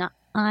not being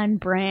on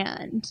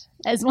brand,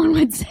 as one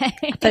would say.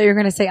 I thought you were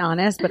going to say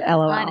honest, but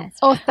LOL. Honest.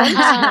 Oh,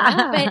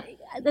 thank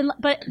you.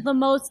 But the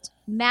most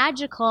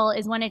magical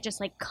is when it just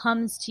like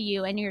comes to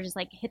you and you're just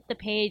like hit the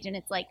page and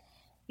it's like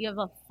you have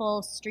a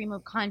full stream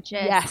of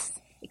conscious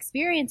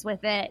experience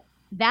with it.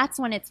 That's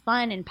when it's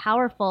fun and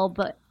powerful.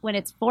 But when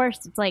it's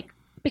forced, it's like,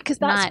 because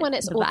that's not when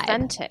it's the vibe.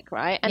 authentic,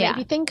 right? And Yeah. if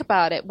you think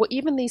about it,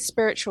 even these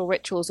spiritual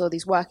rituals or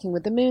these working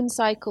with the moon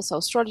cycle, so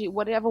astrology,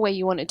 whatever way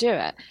you want to do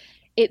it,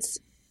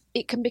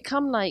 it can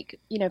become like,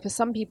 you know, for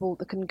some people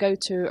that can go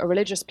to a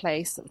religious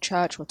place, a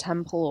church or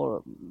temple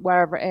or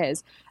wherever it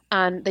is,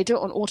 and they do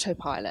it on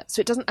autopilot. So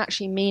it doesn't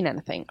actually mean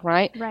anything,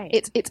 right? Right.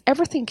 It's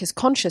everything is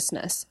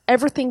consciousness.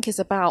 Everything is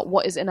about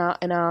what is in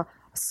our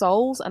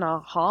souls and our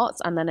hearts,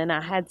 and then in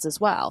our heads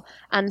as well.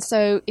 And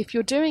so if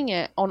you're doing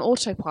it on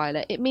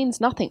autopilot, it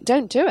means nothing.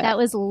 Don't do it. that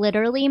was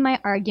literally my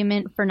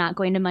argument for not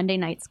going to Monday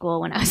night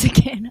school when I was a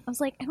kid. I was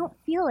like, I don't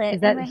feel it.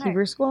 Is that in my heart.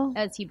 Hebrew school?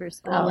 That was Hebrew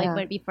school. Oh, like yeah.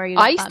 but before you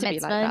I got used bat to be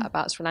mitzvah. like that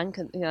about Sri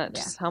Lankan, you know,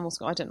 just Tamil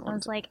school. I didn't I want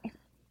was to. like,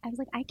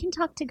 I can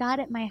talk to God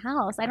at my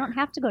house. I don't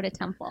have to go to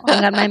temple. Oh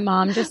my God, my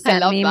mom just I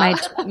sent love me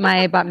that.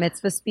 my bat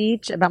mitzvah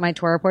speech about my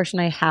Torah portion.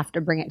 I have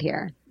to bring it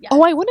here.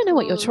 Oh, I want to know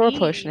what your Torah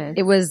portion is.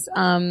 It was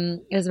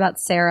about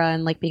Sarah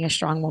and like being a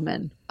strong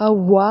woman. Oh,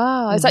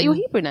 wow. Is that your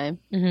Hebrew name?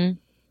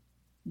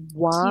 Mm-hmm.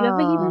 Wow. Do you have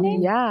a Hebrew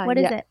name? Yeah. What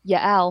is it?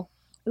 Yael.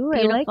 Ooh,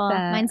 Beautiful. I like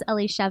that. Mine's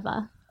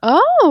Elisheva.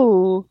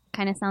 Oh.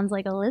 Kind of sounds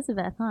like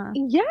Elizabeth, huh?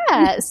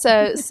 Yeah.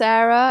 So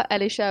Sarah,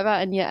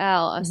 Elisheva, and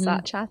Yael are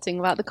sat chatting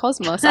about the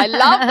cosmos. I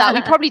love that.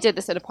 We probably did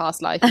this in a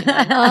past life. You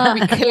know?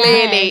 We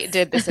clearly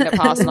did this in a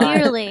past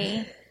life.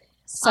 Clearly.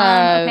 So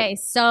Okay,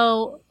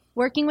 so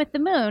working with the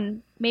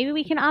moon, maybe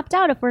we can opt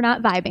out if we're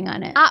not vibing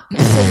on it.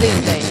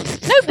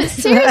 absolutely. No, but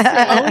seriously.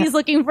 Always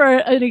looking for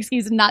an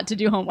excuse not to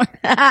do homework.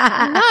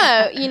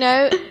 No, you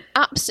know,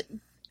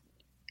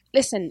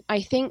 listen,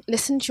 I think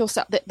listen to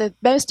yourself. The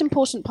most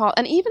important part,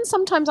 and even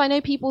sometimes I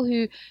know people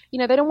who, you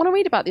know, they don't want to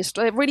read about this,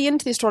 they're really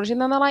into the astrology,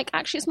 and then they're like,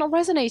 actually, it's not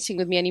resonating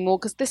with me anymore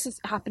because this has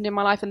happened in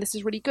my life and this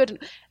is really good. And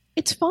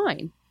it's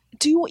fine.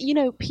 Do what, you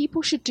know,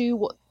 people should do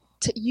what,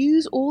 to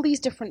use all these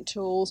different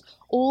tools,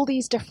 all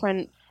these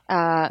different,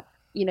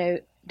 you know,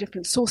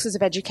 different sources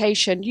of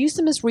education, use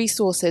them as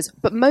resources,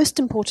 but most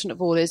important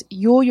of all is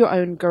you're your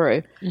own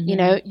guru. You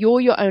know,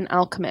 you're your own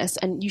alchemist,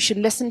 and you should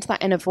listen to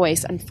that inner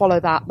voice and follow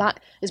that. That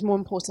is more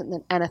important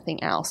than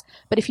anything else.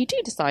 But if you do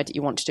decide that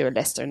you want to do a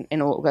list in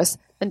August,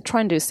 then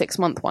try and do a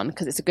 6-month one,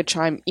 because it's a good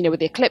time, you know, with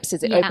the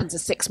eclipses, it opens a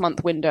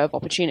 6-month window of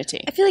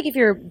opportunity. I feel like if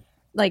you're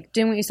like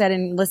doing what you said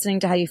and listening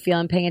to how you feel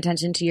and paying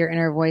attention to your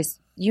inner voice,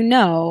 you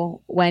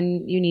know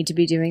when you need to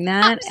be doing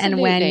that and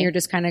when Absolutely. you're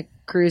just kind of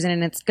cruising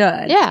and it's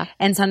good. Yeah.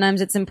 And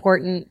sometimes it's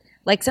important.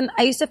 Like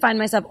I used to find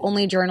myself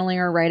only journaling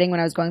or writing when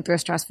I was going through a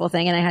stressful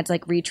thing, and I had to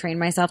like retrain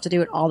myself to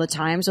do it all the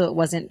time. So it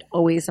wasn't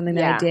always something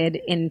that I did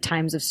in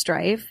times of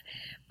strife.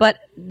 But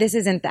this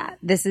isn't that.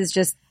 This is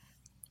just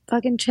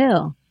fucking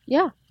chill.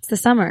 Yeah. It's the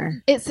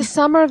summer. It's the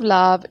summer of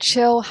love.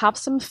 Chill, have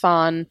some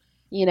fun,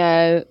 you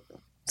know.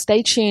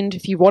 Stay tuned.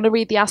 If you want to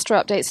read the Astro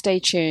Update, stay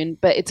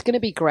tuned. But it's going to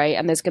be great,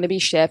 and there's going to be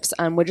shifts,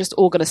 and we're just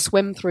all going to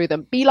swim through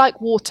them. Be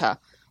like water.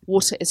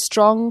 Water is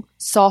strong,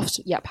 soft,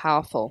 yet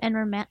powerful. And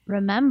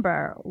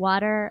remember,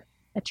 water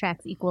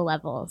attracts equal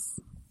levels.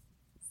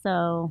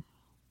 So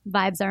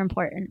vibes are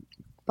important.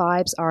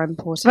 Vibes are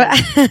important.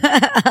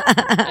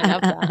 I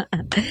love that.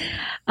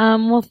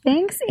 Well,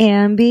 thanks,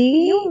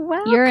 Ambi.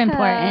 You're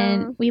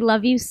important. We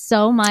love you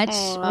so much.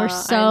 Aw, We're I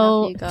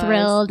so love you guys.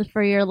 thrilled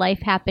for your life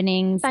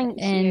happenings Thank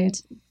and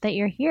that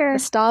you're here. The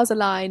stars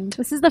aligned.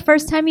 This is the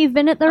first time you've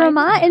been at the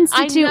Ramah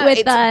Institute I know, with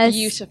it's us.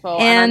 beautiful,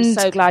 and I'm And-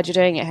 so glad you're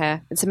doing it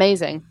here. It's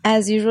amazing.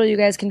 As usual, you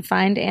guys can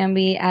find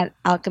Ambi at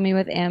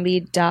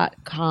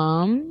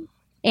alchemywithambi.com.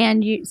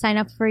 And you sign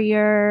up for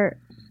your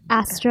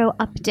astro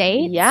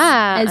update.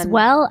 Yeah. As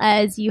well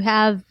as you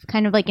have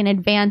kind of like an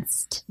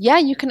advanced. Yeah,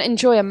 you can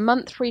enjoy a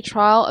month free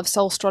trial of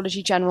Soul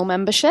Astrology General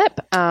membership,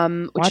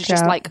 which is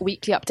just like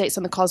weekly updates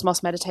on the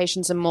cosmos,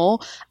 meditations, and more.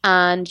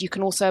 And you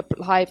can also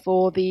apply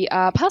for the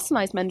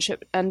personalized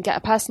membership and get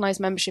a personalized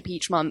membership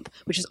each month,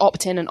 which is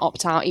opt in and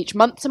opt out each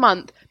month to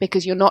month,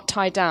 because you're not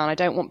tied down. I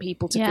don't want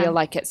people to feel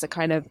like it's a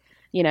kind of,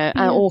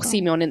 or see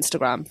me on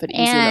Instagram for the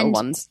easy little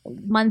ones.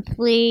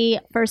 Monthly,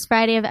 first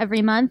Friday of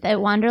every month at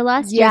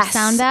Wanderlust. Your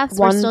sound baths.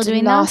 We're still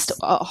doing those.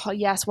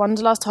 Yes,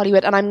 Wanderlust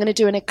Hollywood. And I'm going to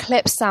do an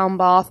eclipse sound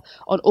bath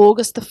on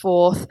August the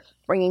 4th,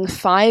 bringing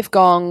 5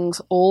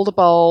 gongs, all the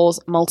bowls,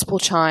 multiple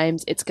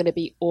chimes. It's going to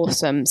be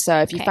awesome. So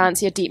if you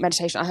fancy a deep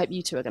meditation, I hope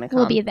you two are going to come.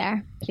 We'll be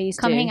there. Please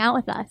come hang out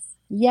with us.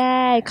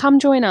 Yay, come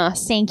join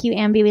us. Thank you,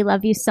 Ambi. We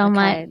love you so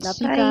much. Love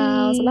you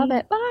girls. Love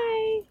it.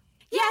 Bye.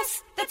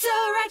 Yes, that's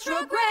a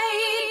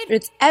retrograde.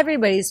 It's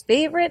everybody's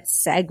favorite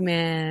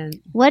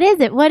segment. What is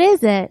it? What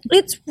is it?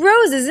 It's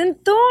Roses and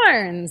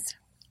Thorns.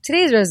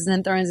 Today's Roses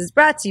and Thorns is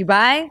brought to you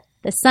by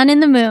the sun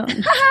and the moon.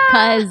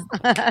 Because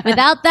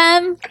without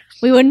them,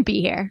 we wouldn't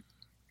be here.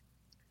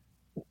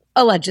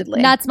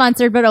 Allegedly. Not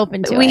sponsored, but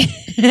open to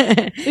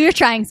it. We were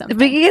trying something.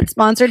 If we could get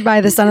sponsored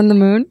by the sun and the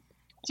moon,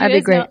 that'd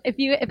be great.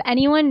 If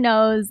anyone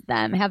knows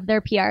them, have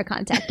their PR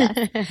contact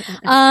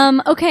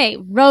us. Okay,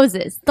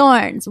 roses,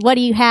 thorns. What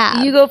do you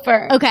have? You go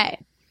first. Okay,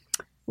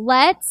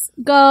 let's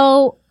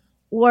go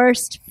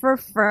worst for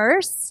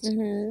first.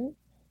 Mm-hmm.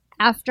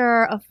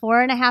 After a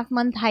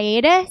 4.5-month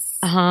hiatus,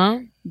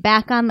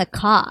 back on the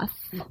cough.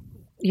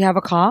 You have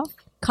a cough?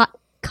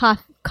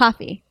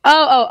 Coffee.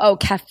 Oh,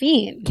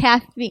 caffeine.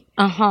 Caffeine.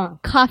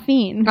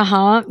 Caffeine.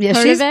 Yeah,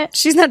 Heard of it?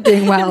 She's not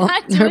doing well.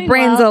 Her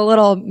brain's a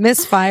little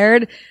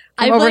misfired.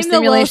 I blame the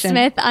Will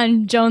Smith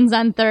on Jones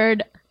on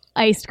Third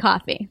iced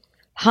coffee.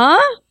 Huh?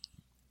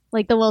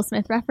 Like the Will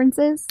Smith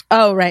references?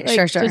 Oh, right.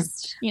 Sure.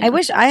 Just, I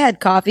wish I had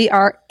coffee.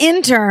 Our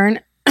intern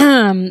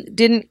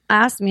didn't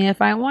ask me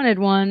if I wanted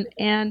one,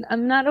 and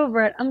I'm not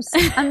over it. I'm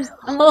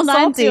hold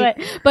on to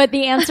it. But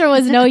the answer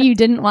was no, you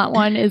didn't want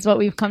one, is what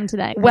we've come to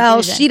that conclusion.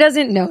 Well, she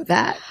doesn't know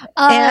that.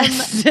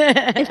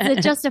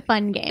 It's just a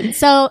fun game.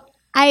 So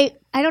I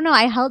don't know.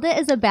 I held it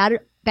as a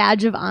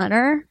badge of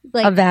honor.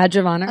 Like a badge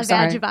of honor.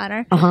 Badge of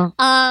honor.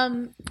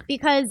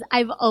 Because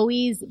I've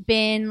always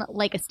been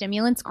like a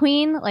stimulants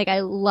queen. Like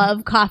I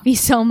love coffee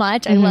so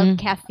much. I love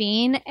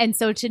caffeine. And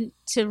so to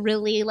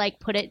really like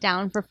put it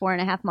down for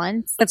 4.5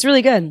 months. That's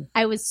really good.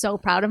 I was so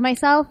proud of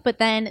myself. But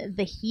then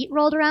the heat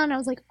rolled around. And I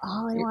was like,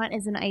 all I want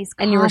is an iced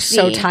coffee. And you were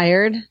so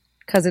tired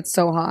because it's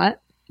so hot.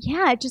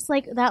 Yeah, just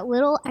like that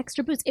little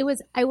extra boost.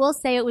 I will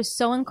say it was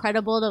so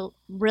incredible to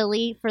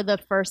really, for the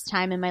first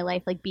time in my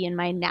life, like be in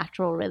my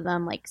natural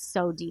rhythm, like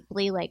so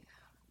deeply, like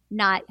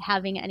not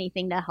having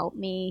anything to help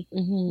me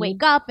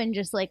wake up and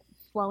just like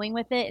flowing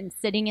with it and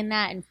sitting in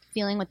that and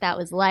feeling what that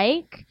was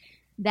like.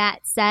 That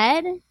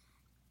said,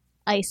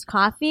 iced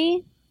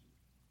coffee.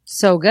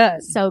 So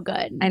good. So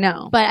good. I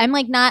know. But I'm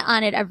like not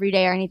on it every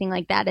day or anything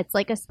like that. It's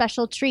like a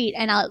special treat,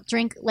 and I'll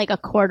drink like a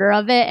quarter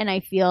of it and I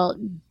feel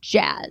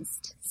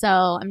jazzed. So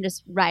I'm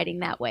just riding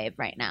that wave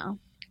right now.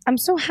 I'm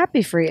so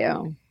happy for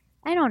you.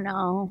 I don't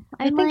know.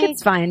 I think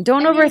it's fine.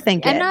 Don't overthink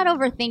it. I'm not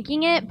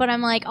overthinking it, but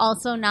I'm like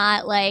also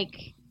not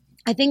like.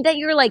 I think that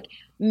you're like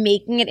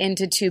making it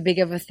into too big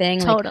of a thing.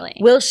 Totally.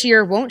 Like, will she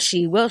or won't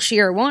she? Will she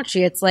or won't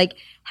she? It's like,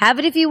 have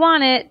it if you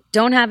want it.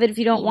 Don't have it if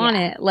you don't want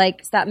it.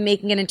 Like, stop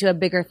making it into a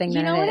bigger thing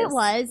than it is. You know what it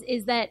was?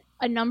 Is that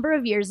a number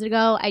of years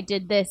ago, I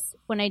did this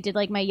when I did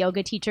like my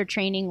yoga teacher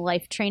training,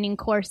 life training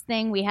course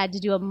thing. We had to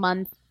do a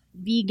month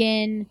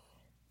vegan,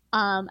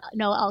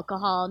 no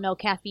alcohol, no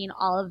caffeine,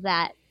 all of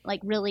that.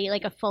 Like really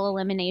like a full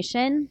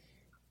elimination.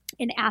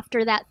 And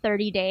after that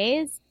 30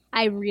 days,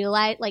 I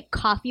realized like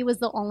coffee was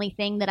the only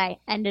thing that I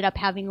ended up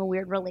having a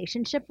weird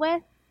relationship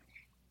with.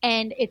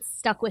 And it's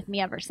stuck with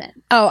me ever since.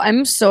 Oh,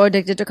 I'm so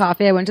addicted to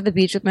coffee. I went to the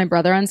beach with my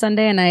brother on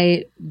Sunday and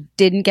I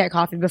didn't get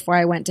coffee before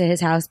I went to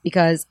his house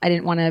because I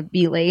didn't want to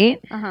be late.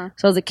 So I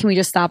was like, can we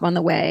just stop on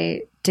the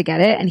way to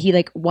get it? And he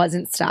like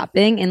wasn't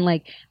stopping. And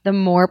like the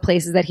more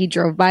places that he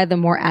drove by, the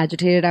more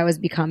agitated I was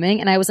becoming.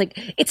 And I was like,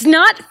 it's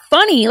not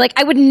funny. Like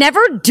I would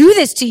never do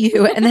this to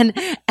you. And then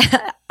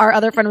our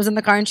other friend was in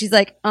the car and she's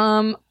like,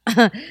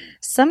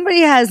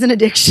 somebody has an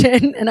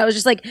addiction. And I was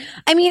just like,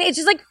 I mean, it's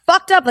just like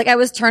fucked up. Like I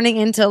was turning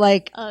into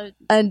like a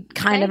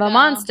kind of a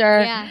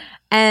monster. Yeah.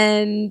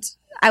 And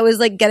I was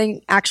like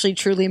getting actually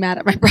truly mad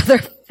at my brother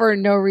for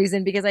no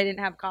reason because I didn't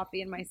have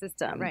coffee in my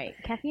system. Right.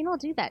 Caffeine will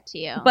do that to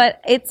you.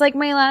 But it's like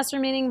my last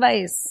remaining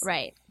vice.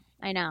 Right.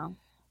 I know.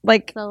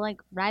 Like, so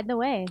like ride the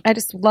wave. I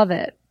just love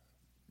it.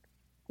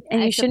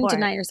 And I you shouldn't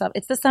support. deny yourself.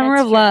 It's the summer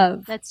of true.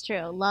 love. That's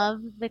true.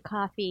 Love the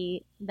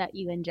coffee that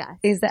you ingest.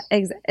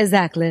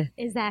 Exactly.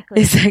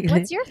 Exactly.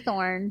 What's your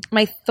thorn?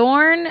 My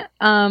thorn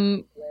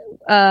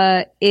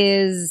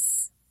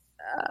is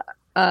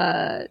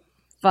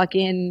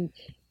fucking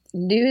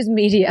news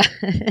media.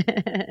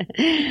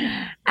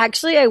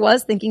 Actually, I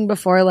was thinking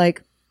before,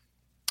 like,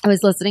 I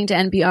was listening to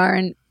NPR,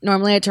 and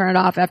normally I turn it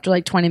off after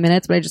like 20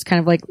 minutes, but I just kind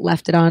of like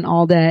left it on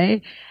all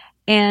day.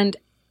 And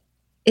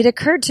it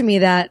occurred to me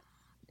that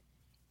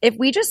if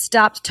we just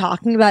stopped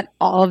talking about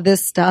all of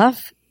this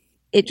stuff,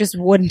 it just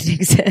wouldn't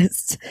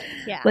exist.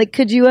 Yeah. Like,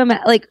 could you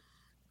imagine? Like,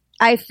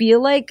 I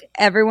feel like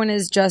everyone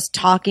is just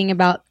talking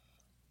about,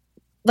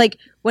 like,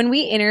 when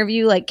we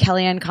interview like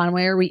Kellyanne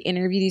Conway or we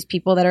interview these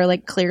people that are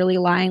like clearly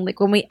lying, like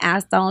when we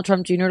ask Donald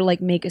Trump Jr. to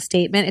like make a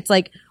statement, it's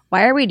like,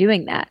 why are we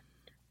doing that?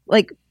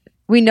 Like,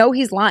 we know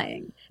he's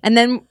lying. And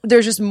then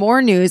there's just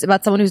more news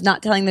about someone who's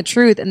not telling the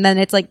truth. And then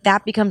it's like,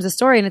 that becomes a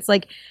story. And it's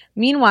like,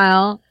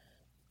 meanwhile,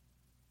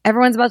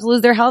 everyone's about to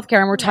lose their health care.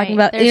 And we're talking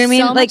about, There's you know what I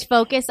mean? so Like, much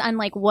focus on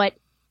like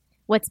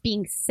what's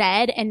being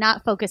said and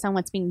not focus on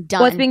what's being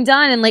done. what's being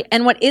done and like,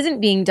 and what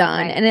isn't being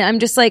done. Right. And I'm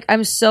just like,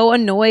 I'm so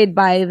annoyed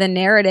by the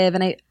narrative.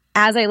 And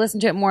as I listen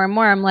to it more and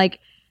more, I'm like,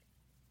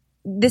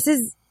 this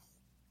is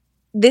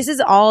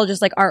all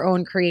just like our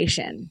own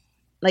creation.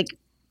 Like,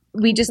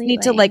 we just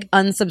need to like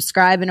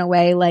unsubscribe in a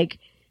way. Like,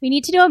 we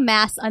need to do a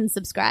mass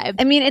unsubscribe.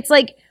 I mean, it's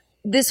like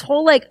this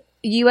whole like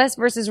US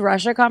versus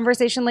Russia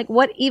conversation. Like,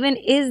 what even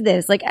is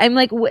this? Like, I'm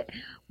like,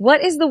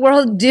 what is the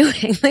world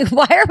doing? Like,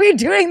 why are we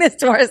doing this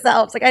to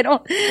ourselves? Like, I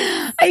don't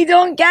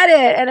get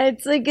it. And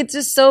it's like, it's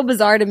just so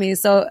bizarre to me.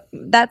 So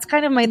that's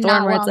kind of my thorn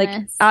Not where it's like,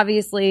 wellness.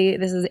 obviously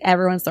this is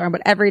everyone's thorn,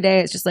 but every day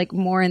it's just like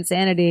more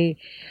insanity.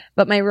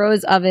 But my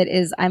rose of it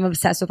is I'm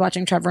obsessed with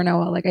watching Trevor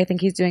Noah. Like, I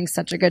think he's doing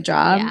such a good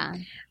job. Yeah.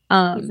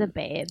 He's a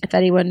babe. If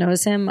anyone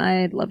knows him,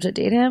 I'd love to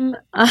date him.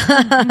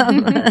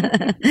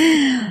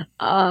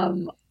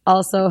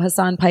 Also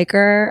Hassan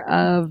Piker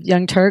of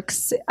Young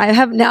Turks. I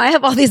have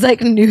all these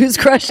like news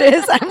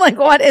crushes. I'm like,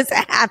 what is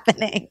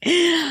happening?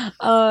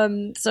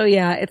 So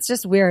yeah, it's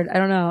just weird. I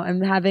don't know.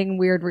 I'm having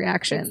weird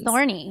reactions. It's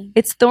thorny.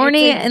 It's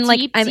thorny It's a and like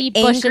deep, I'm deep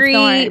bush of angry,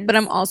 thorns. but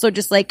I'm also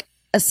just like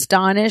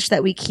astonished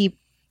that we keep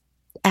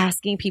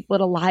asking people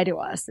to lie to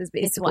us is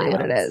It's basically what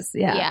wild. it is.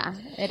 Yeah. Yeah,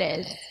 it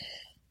is.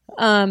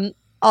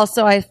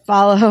 Also, I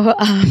follow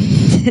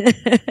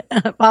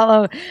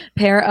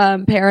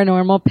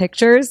paranormal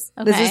pictures.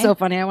 This is Okay. so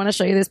funny. I want to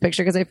show you this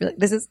picture because I feel like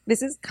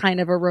this is kind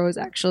of a rose,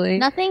 actually.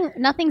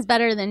 Nothing's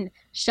better than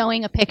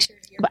showing a picture.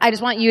 But I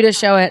just want you to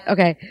show it.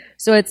 Okay,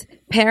 so it's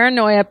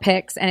paranoia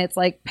pics, and it's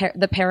like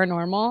the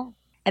paranormal,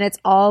 and it's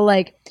all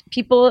like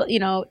people,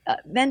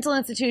 mental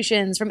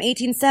institutions from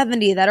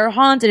 1870 that are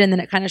haunted, and then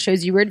it kind of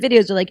shows you weird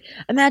videos. Or like,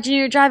 imagine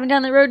you're driving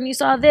down the road and you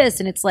saw this,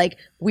 and it's like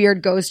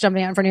weird ghosts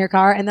jumping out in front of your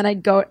car. And then I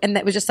go, and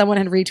that was just someone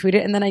had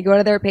retweeted, and then I go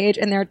to their page,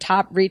 and their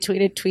top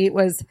retweeted tweet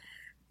was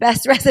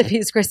best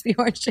recipes crispy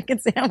orange chicken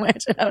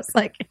sandwich, and I was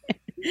like,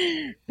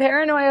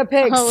 paranoia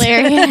pics,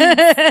 Hilarious.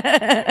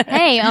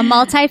 Hey, a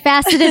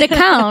multifaceted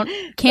account.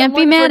 Can't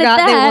be Someone mad forgot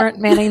at they that. weren't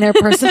manning their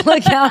personal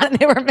account and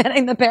they were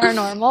manning the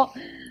paranormal.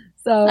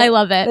 So I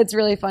love it. It's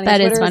really funny.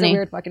 That is Twitter funny. a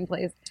weird fucking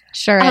place.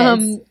 Sure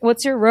is.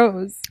 What's your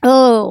rose?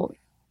 Oh,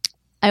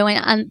 I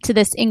went on to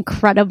this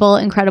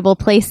incredible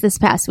place this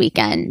past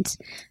weekend.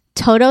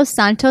 Todos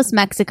Santos,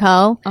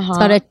 Mexico. It's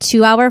about a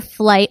 2-hour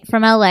flight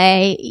from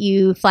LA.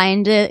 You fly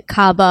into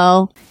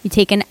Cabo. You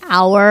take an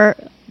hour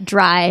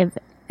drive,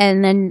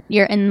 and then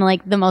you're in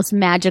like the most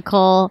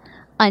magical,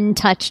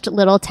 untouched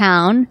little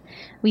town.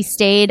 We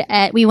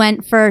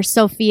went for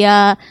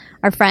Sophia,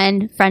 our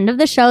friend of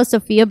the show,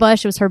 Sophia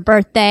Bush. It was her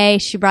birthday.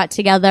 She brought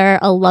together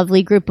a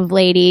lovely group of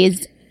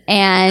ladies,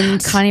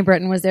 and Connie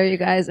Britton was there, you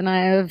guys, and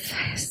I have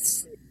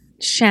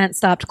shan't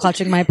stopped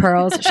clutching my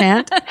pearls.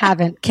 Shan't,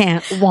 haven't,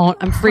 can't, won't.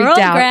 I'm freaked Pearl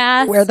out.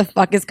 grass. Where the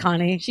fuck is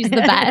Connie? she's the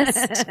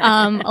best.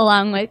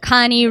 Along with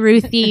Connie,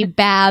 Ruthie,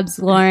 Babs,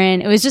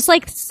 Lauren. It was just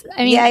like,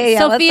 I mean, yeah.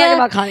 Sophia, Let's talk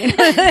about Connie.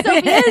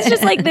 Sophia is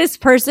just like this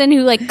person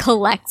who like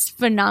collects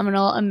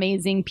phenomenal,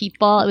 amazing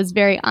people. I was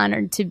very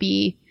honored to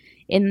be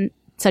in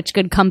such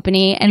good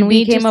company, and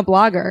we became a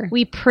blogger.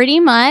 We pretty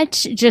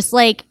much just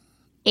like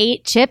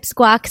ate chips,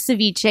 guac,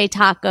 ceviche,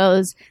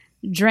 tacos,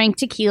 drank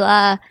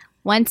tequila,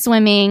 went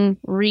swimming,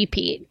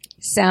 repeat.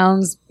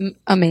 Sounds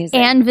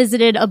amazing. And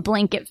visited a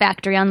blanket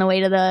factory on the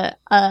way to the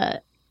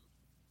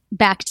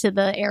back to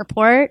the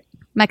airport.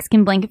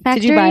 Mexican blanket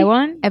factory. Did you buy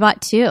one? I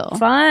bought 2.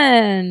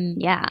 Fun.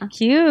 Yeah.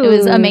 Cute. It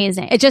was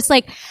amazing. It just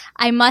like,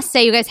 I must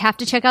say, you guys have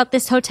to check out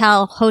this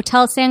hotel,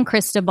 Hotel San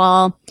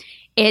Cristobal.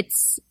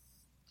 It's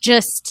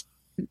just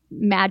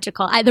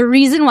magical. The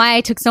reason why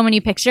I took so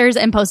many pictures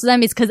and posted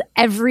them is because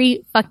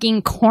every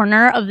fucking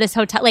corner of this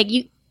hotel, like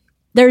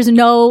there's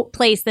no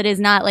place that is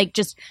not like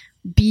just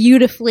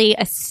beautifully,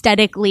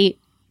 aesthetically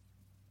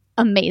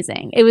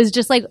amazing. It was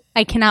just like,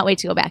 I cannot wait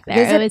to go back there.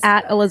 Visit It was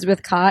at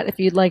Elizabeth Cott if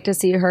you'd like to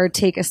see her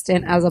take a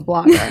stint as a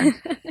blogger.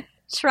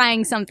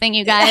 trying something,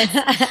 you guys.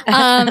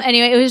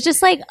 Anyway, it was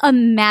just like a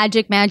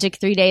magic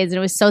 3 days, and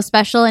it was so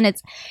special. And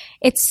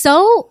it's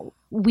so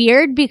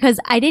weird because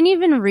I didn't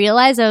even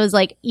realize I was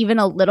like even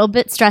a little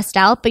bit stressed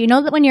out. But you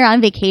know that when you're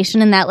on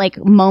vacation and that like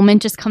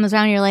moment just comes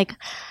around, you're like,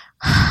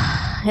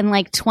 and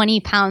like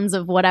 20 pounds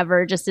of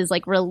whatever just is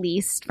like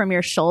released from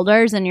your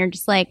shoulders, and you're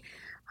just like,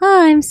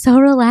 oh, I'm so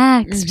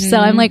relaxed. So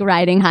I'm like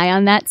riding high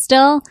on that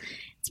still.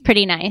 It's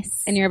pretty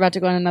nice. And you're about to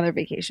go on another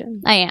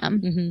vacation. I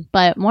am,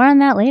 but more on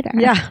that later.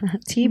 Yeah.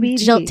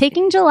 TBD.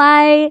 Taking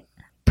July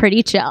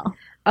pretty chill.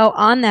 Oh,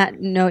 on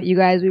that note, you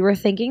guys, we were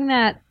thinking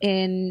that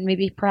in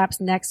maybe perhaps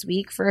next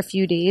week for a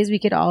few days, we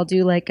could all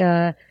do like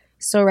a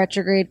So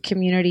Retrograde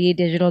community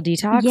digital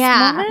detox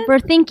moment. We're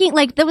thinking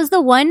like that was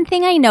the one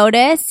thing I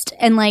noticed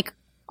and like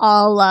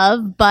all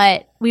love,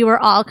 but we were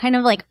all kind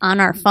of like on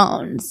our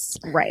phones.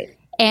 Right.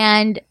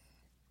 And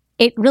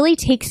it really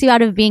takes you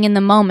out of being in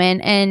the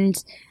moment.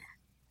 And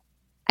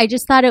I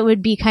just thought it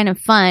would be kind of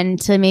fun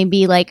to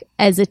maybe like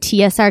as a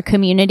TSR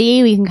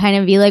community, we can kind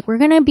of be like, we're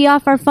going to be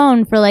off our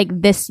phone for like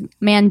this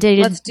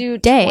mandated Let's do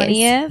days.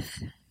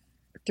 20th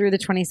through the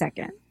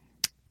 22nd.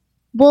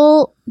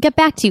 We'll get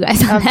back to you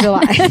guys on of that.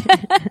 July.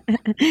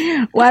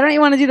 Why don't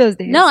you want to do those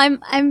days? No, I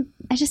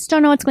just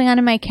don't know what's going on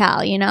in my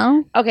cal, you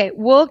know? Okay,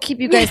 we'll keep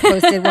you guys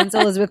posted once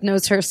Elizabeth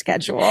knows her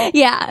schedule.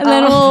 Yeah, and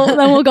then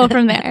we'll go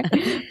from there.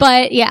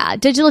 But yeah,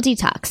 digital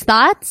detox.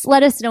 Thoughts?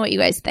 Let us know what you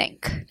guys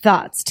think.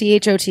 Thoughts.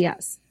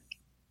 THOTS.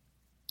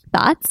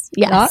 Thoughts?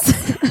 Yes. Thoughts?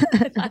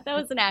 I thought that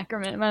was an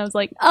acronym. I was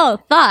like, oh,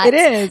 thoughts. It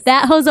is.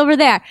 That hose over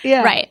there.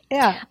 Yeah. Right.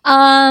 Yeah.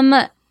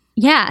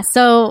 Yeah,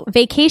 so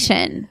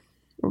vacation.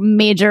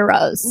 Major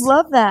Rose.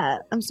 Love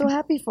that. I'm so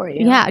happy for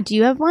you. Yeah. Do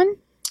you have one?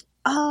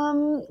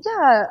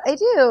 Yeah, I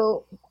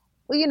do.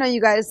 Well, you know, you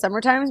guys,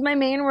 summertime's my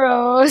main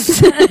rose.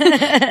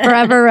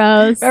 Forever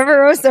Rose.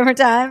 Forever Rose,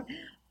 summertime.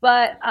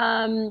 But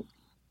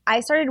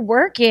I started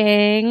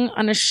working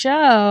on a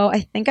show. I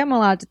think I'm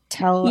allowed to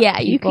tell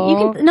people. You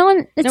can. No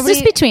one. It's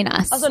just between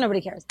us. Also,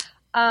 nobody cares.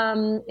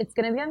 It's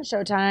going to be on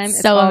Showtime. It's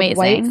so called amazing.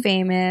 White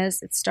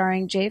Famous. It's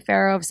starring Jay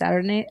Farrow of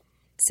Saturday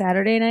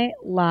Night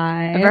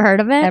Live. Ever heard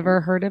of it?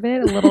 Ever heard of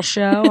it? A little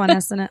show on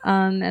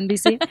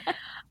NBC.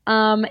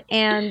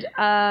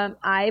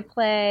 I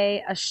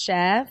play a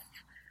chef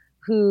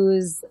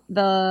who's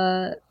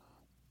the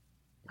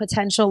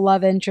potential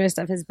love interest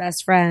of his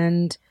best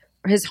friend,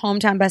 his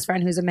hometown best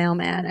friend, who's a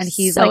mailman, and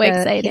he's so like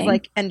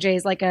exciting. And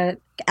Jay's like a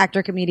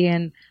actor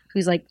comedian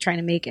who's like trying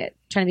to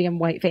become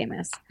white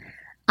famous.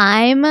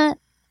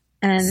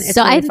 And it's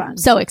really fun.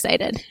 So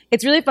excited.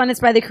 It's really fun. It's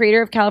by the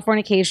creator of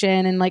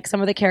Californication, and like some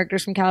of the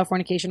characters from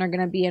Californication are going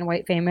to be in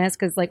White Famous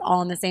because like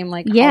all in the same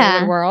like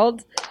Hollywood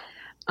world.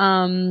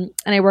 And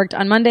I worked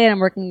on Monday, and I'm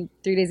working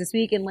 3 days this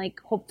week, and like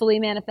hopefully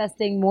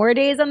manifesting more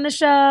days on the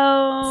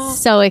show.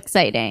 So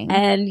exciting.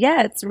 And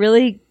yeah, it's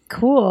really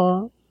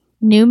cool.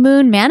 New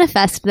moon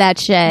manifest that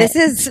shit.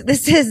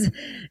 This is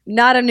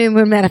not a new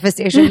moon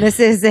manifestation. This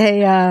is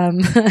a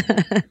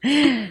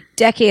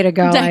decade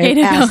ago. I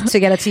asked to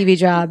get a TV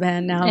job,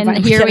 and now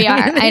and here we are.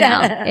 I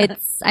know.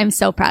 I'm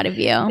so proud of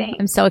you. Thanks.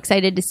 I'm so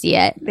excited to see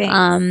it.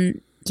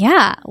 Thanks.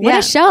 What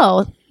a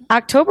show.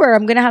 October,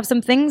 I'm going to have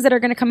some things that are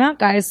going to come out,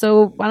 guys.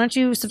 So why don't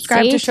you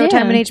subscribe to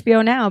Showtime and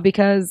HBO now?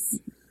 Because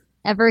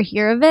ever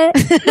hear of it?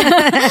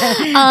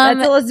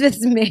 That's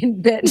Elizabeth's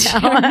main bit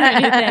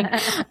now.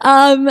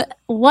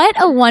 What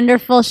a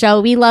wonderful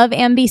show. We love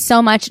Ambi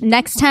so much.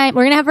 Next time,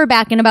 we're going to have her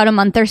back in about a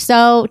month or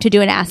so to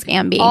do an Ask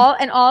Ambi.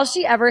 All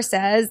she ever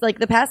says, like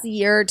the past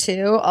year or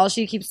two, all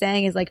she keeps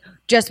saying is like,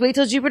 just wait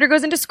till Jupiter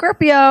goes into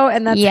Scorpio.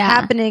 And that's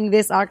happening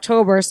this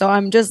October. So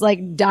I'm just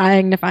like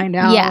dying to find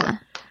out. Yeah.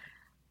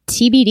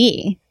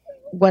 TBD.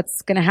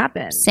 What's going to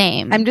happen.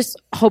 Same. I'm just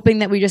hoping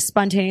that we just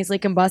spontaneously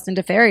combust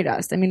into fairy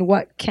dust. I mean,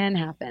 what can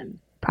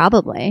happen?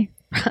 Probably.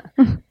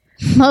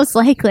 Most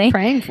likely.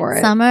 Praying for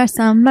it.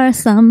 Summertime.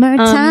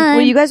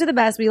 Well, you guys are the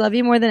best. We love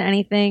you more than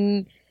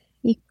anything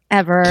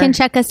ever. You can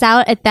check us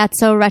out at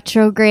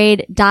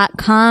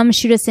that'ssoretrograde.com.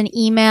 Shoot us an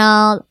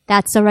email,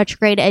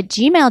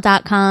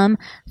 that'ssoretrograde@gmail.com.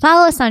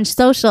 Follow us on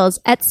socials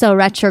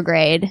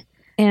 @soretrograde.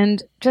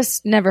 And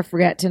just never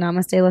forget to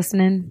namaste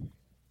listening.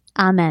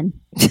 Amen.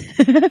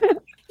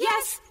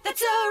 Yes, that's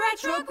so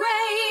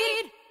retrograde.